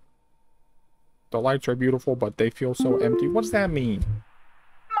talking about? The lights are beautiful, but they feel so empty. What does that mean?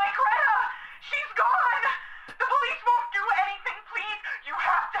 My Greta! She's gone! The police won't do anything, please! You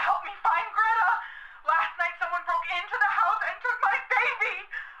have to help me find Greta! Last night someone broke into the house and took my baby!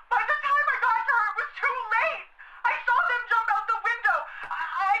 By the time I got to her, it was too late! I saw them jump out the window!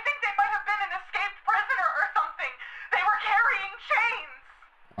 I think they might have been an escaped prisoner or something! They were carrying chains!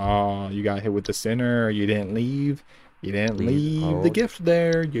 Oh, you got hit with the sinner. You didn't leave. You didn't Please leave the hold. gift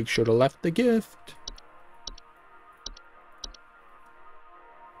there. You should have left the gift.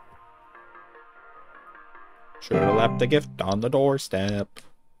 Should have left the gift on the doorstep.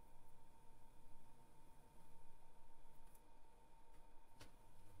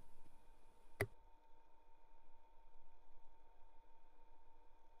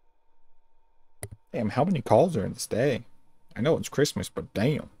 Damn, how many calls are in this day? I know it's Christmas, but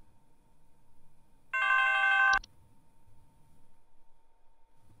damn.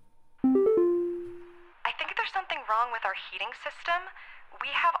 I think there's something wrong with our heating system.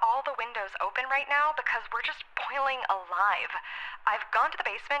 We have all the windows open right now because we're just boiling alive. I've gone to the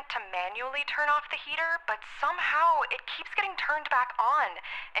basement to manually turn off the heater, but somehow it keeps getting turned back on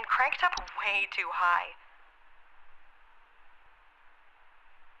and cranked up way too high.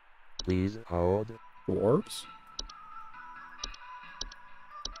 Please hold. Dwarves?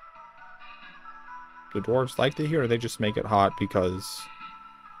 Do dwarves like the heat, or they just make it hot because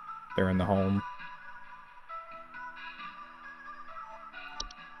they're in the home?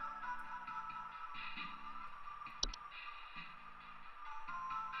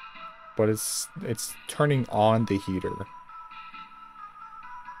 But it's turning on the heater.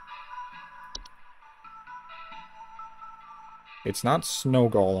 It's not snow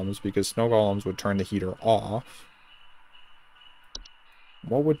golems, because snow golems would turn the heater off.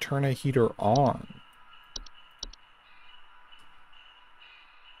 What would turn a heater on?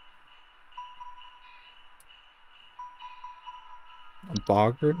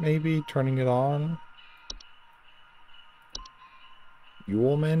 Boggart, maybe? Turning it on?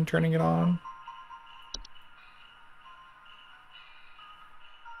 Yuleman turning it on?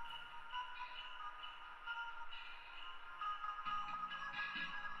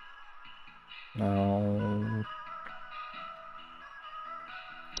 No.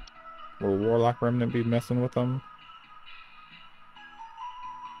 Will Warlock Remnant be messing with them?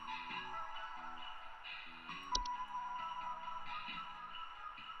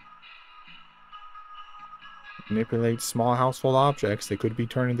 Manipulate small household objects. They could be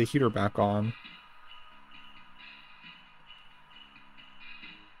turning the heater back on.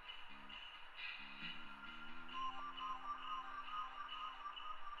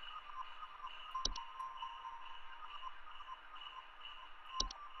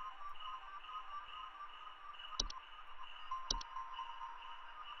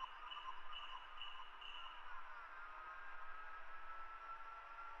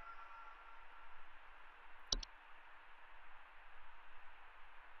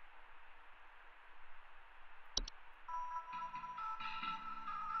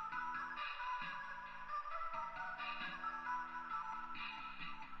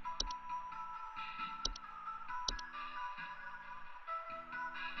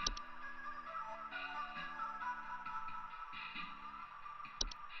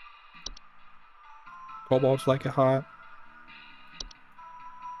 Kobolds like it hot?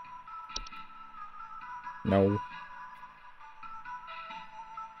 No.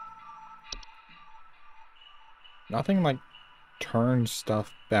 Nothing like turns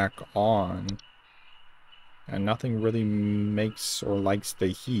stuff back on. And nothing really makes or likes the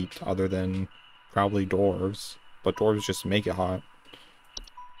heat other than probably dwarves. But dwarves just make it hot.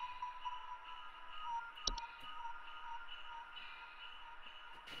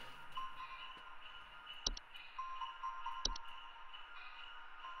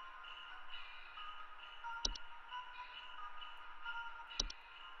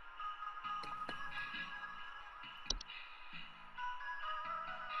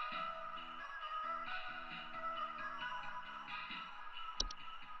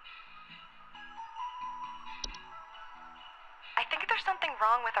 I think there's something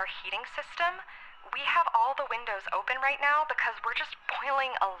wrong with our heating system. We have all the windows open right now because we're just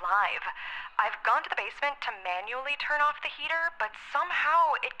boiling alive. I've gone to the basement to manually turn off the heater, but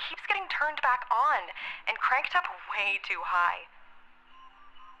somehow it keeps getting turned back on and cranked up way too high.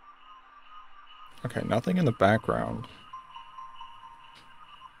 Okay, nothing in the background.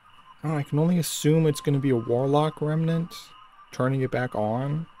 Oh, I can only assume it's going to be a Warlock Remnant turning it back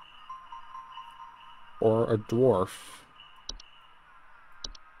on. Or a Dwarf.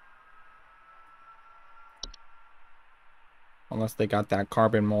 Unless they got that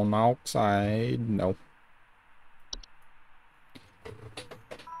carbon monoxide. No.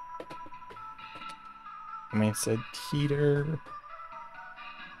 I mean, it said heater.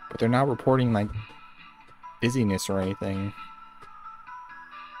 But they're not reporting, like, busyness or anything.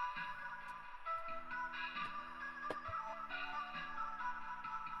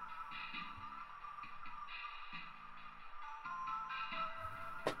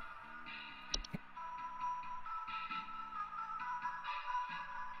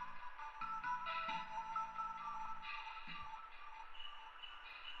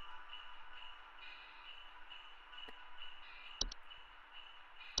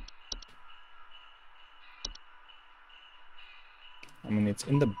 I mean, it's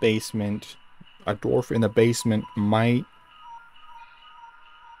in the basement. A dwarf in the basement might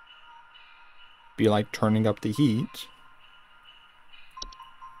be like turning up the heat.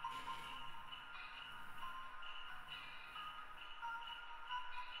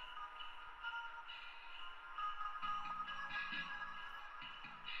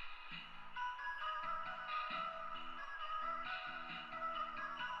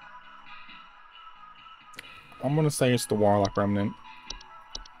 I'm gonna say it's the Warlock Remnant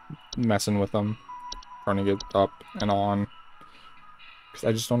messing with them, turning it up and on, because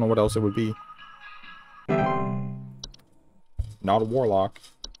I just don't know what else it would be. Not a Warlock.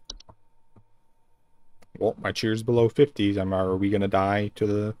 Well, my cheer's below 50s. Are we gonna die to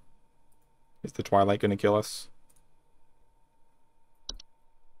the... Is the Twilight gonna kill us?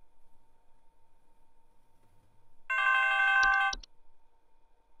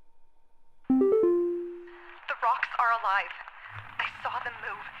 The rocks are alive. I saw them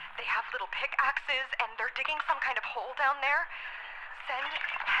move. They have little pickaxes and they're digging some kind of hole down there. Send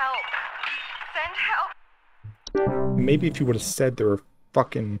help. Send help. Maybe if you would have said there were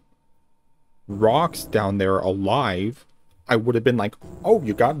fucking rocks down there alive, I would have been like, oh,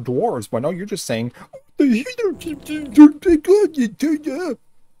 you got dwarves. But no, you're just saying, oh,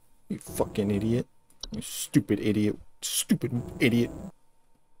 You fucking idiot. You stupid idiot. Stupid idiot.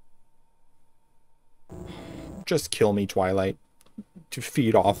 Just kill me, Twilight. To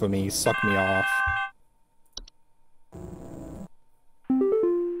feed off of me, suck me off. They're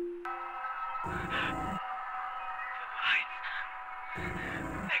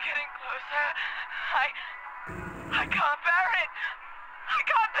getting closer. I can't bear it. I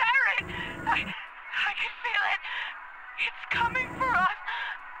can't bear it. I can feel it. It's coming for us.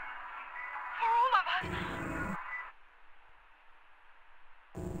 For all of us.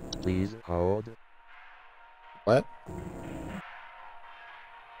 Please hold. What?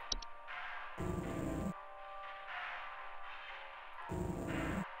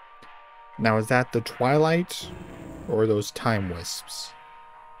 Now, is that the Twilight or those time wisps?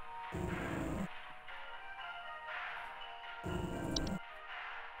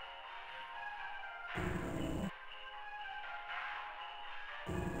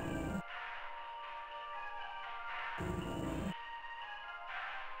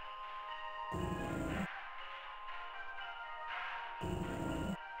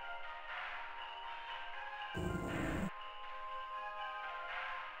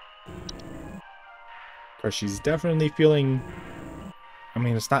 Because she's definitely feeling... I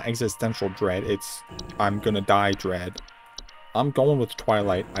mean, it's not existential dread. It's I'm gonna die dread. I'm going with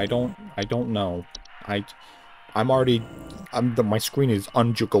Twilight. I don't know. My screen is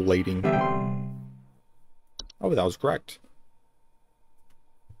undulating. Oh, that was correct.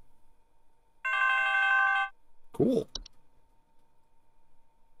 Cool.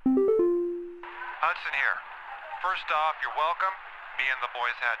 Hudson here. First off, you're welcome. Me and the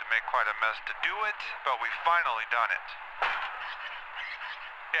boys had to make quite a mess to do it, but we finally done it.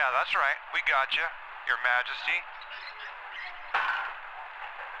 Yeah, that's right. We got you, Your Majesty.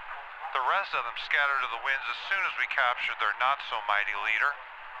 The rest of them scattered to the winds as soon as we captured their not-so-mighty leader.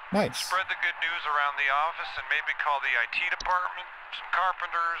 Nice. Spread the good news around the office and maybe call the IT department, some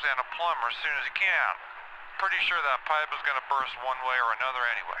carpenters, and a plumber as soon as you can. Pretty sure that pipe is gonna burst one way or another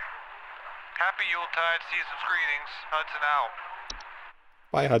anyway. Happy Yuletide, season's greetings. Hudson out.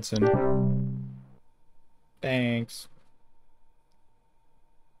 Bye, Hudson. Thanks.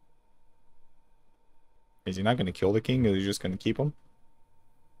 Is he not going to kill the king, or is he just going to keep him?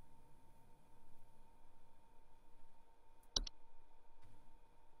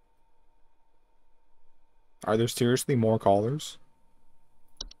 Are there seriously more callers?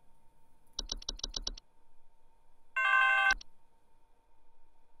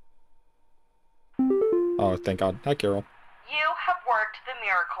 Oh, thank God. Hi, Carol. You have worked the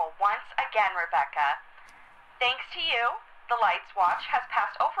miracle once again, Rebecca. Thanks to you, the Lights Watch has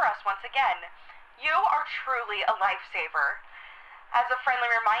passed over us once again. You are truly a lifesaver. As a friendly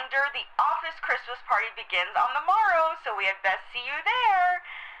reminder, the office Christmas party begins on the morrow, so we had best see you there.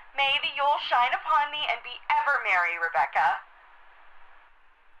 May the Yule shine upon thee and be ever merry, Rebecca.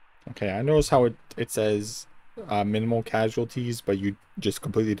 Okay, I noticed how it says minimal casualties, but you just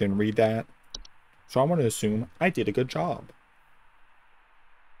completely didn't read that. So I'm going to assume I did a good job.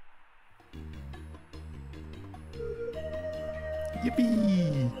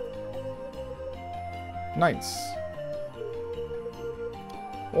 Yippee! Nice.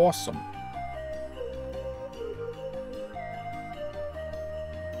 Awesome.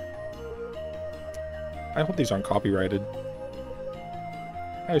 I hope these aren't copyrighted.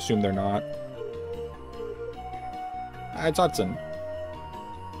 I assume they're not. It's Hudson.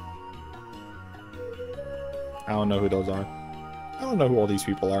 I don't know who those are. I don't know who all these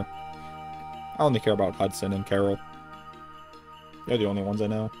people are. I only care about Hudson and Carol. They're the only ones I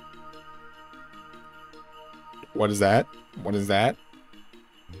know. What is that? What is that?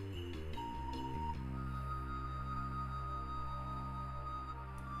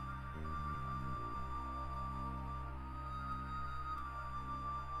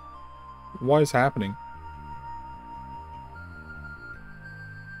 What is happening?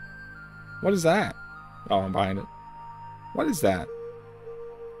 What is that? Oh, I'm behind it. What is that?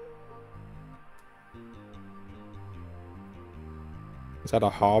 Is that a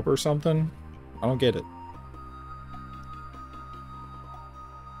hob or something? I don't get it.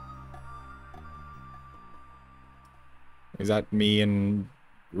 Is that me and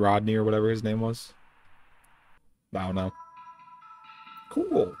Rodney or whatever his name was? I don't know.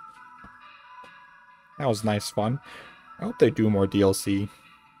 Cool. That was nice fun. I hope they do more DLC.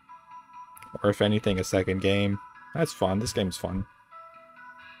 Or if anything, a second game. That's fun. This game's fun.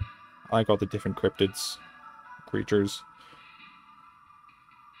 I like all the different cryptids, creatures.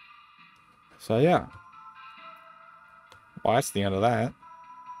 So yeah. Well, that's the end of that.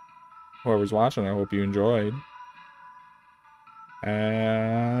 whoever's watching, I hope you enjoyed.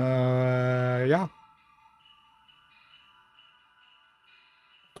 Yeah.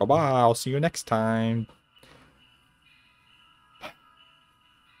 Goodbye. I'll see you next time.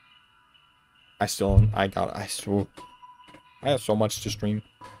 I have so much to stream.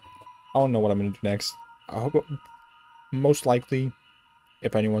 I don't know what I'm gonna do next. I hope, most likely,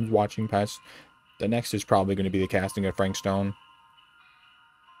 if anyone's watching past, the next is probably going to be the casting of Frank Stone.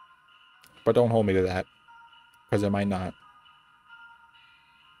 But don't hold me to that, because it might not.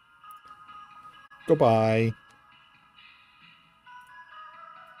 Goodbye.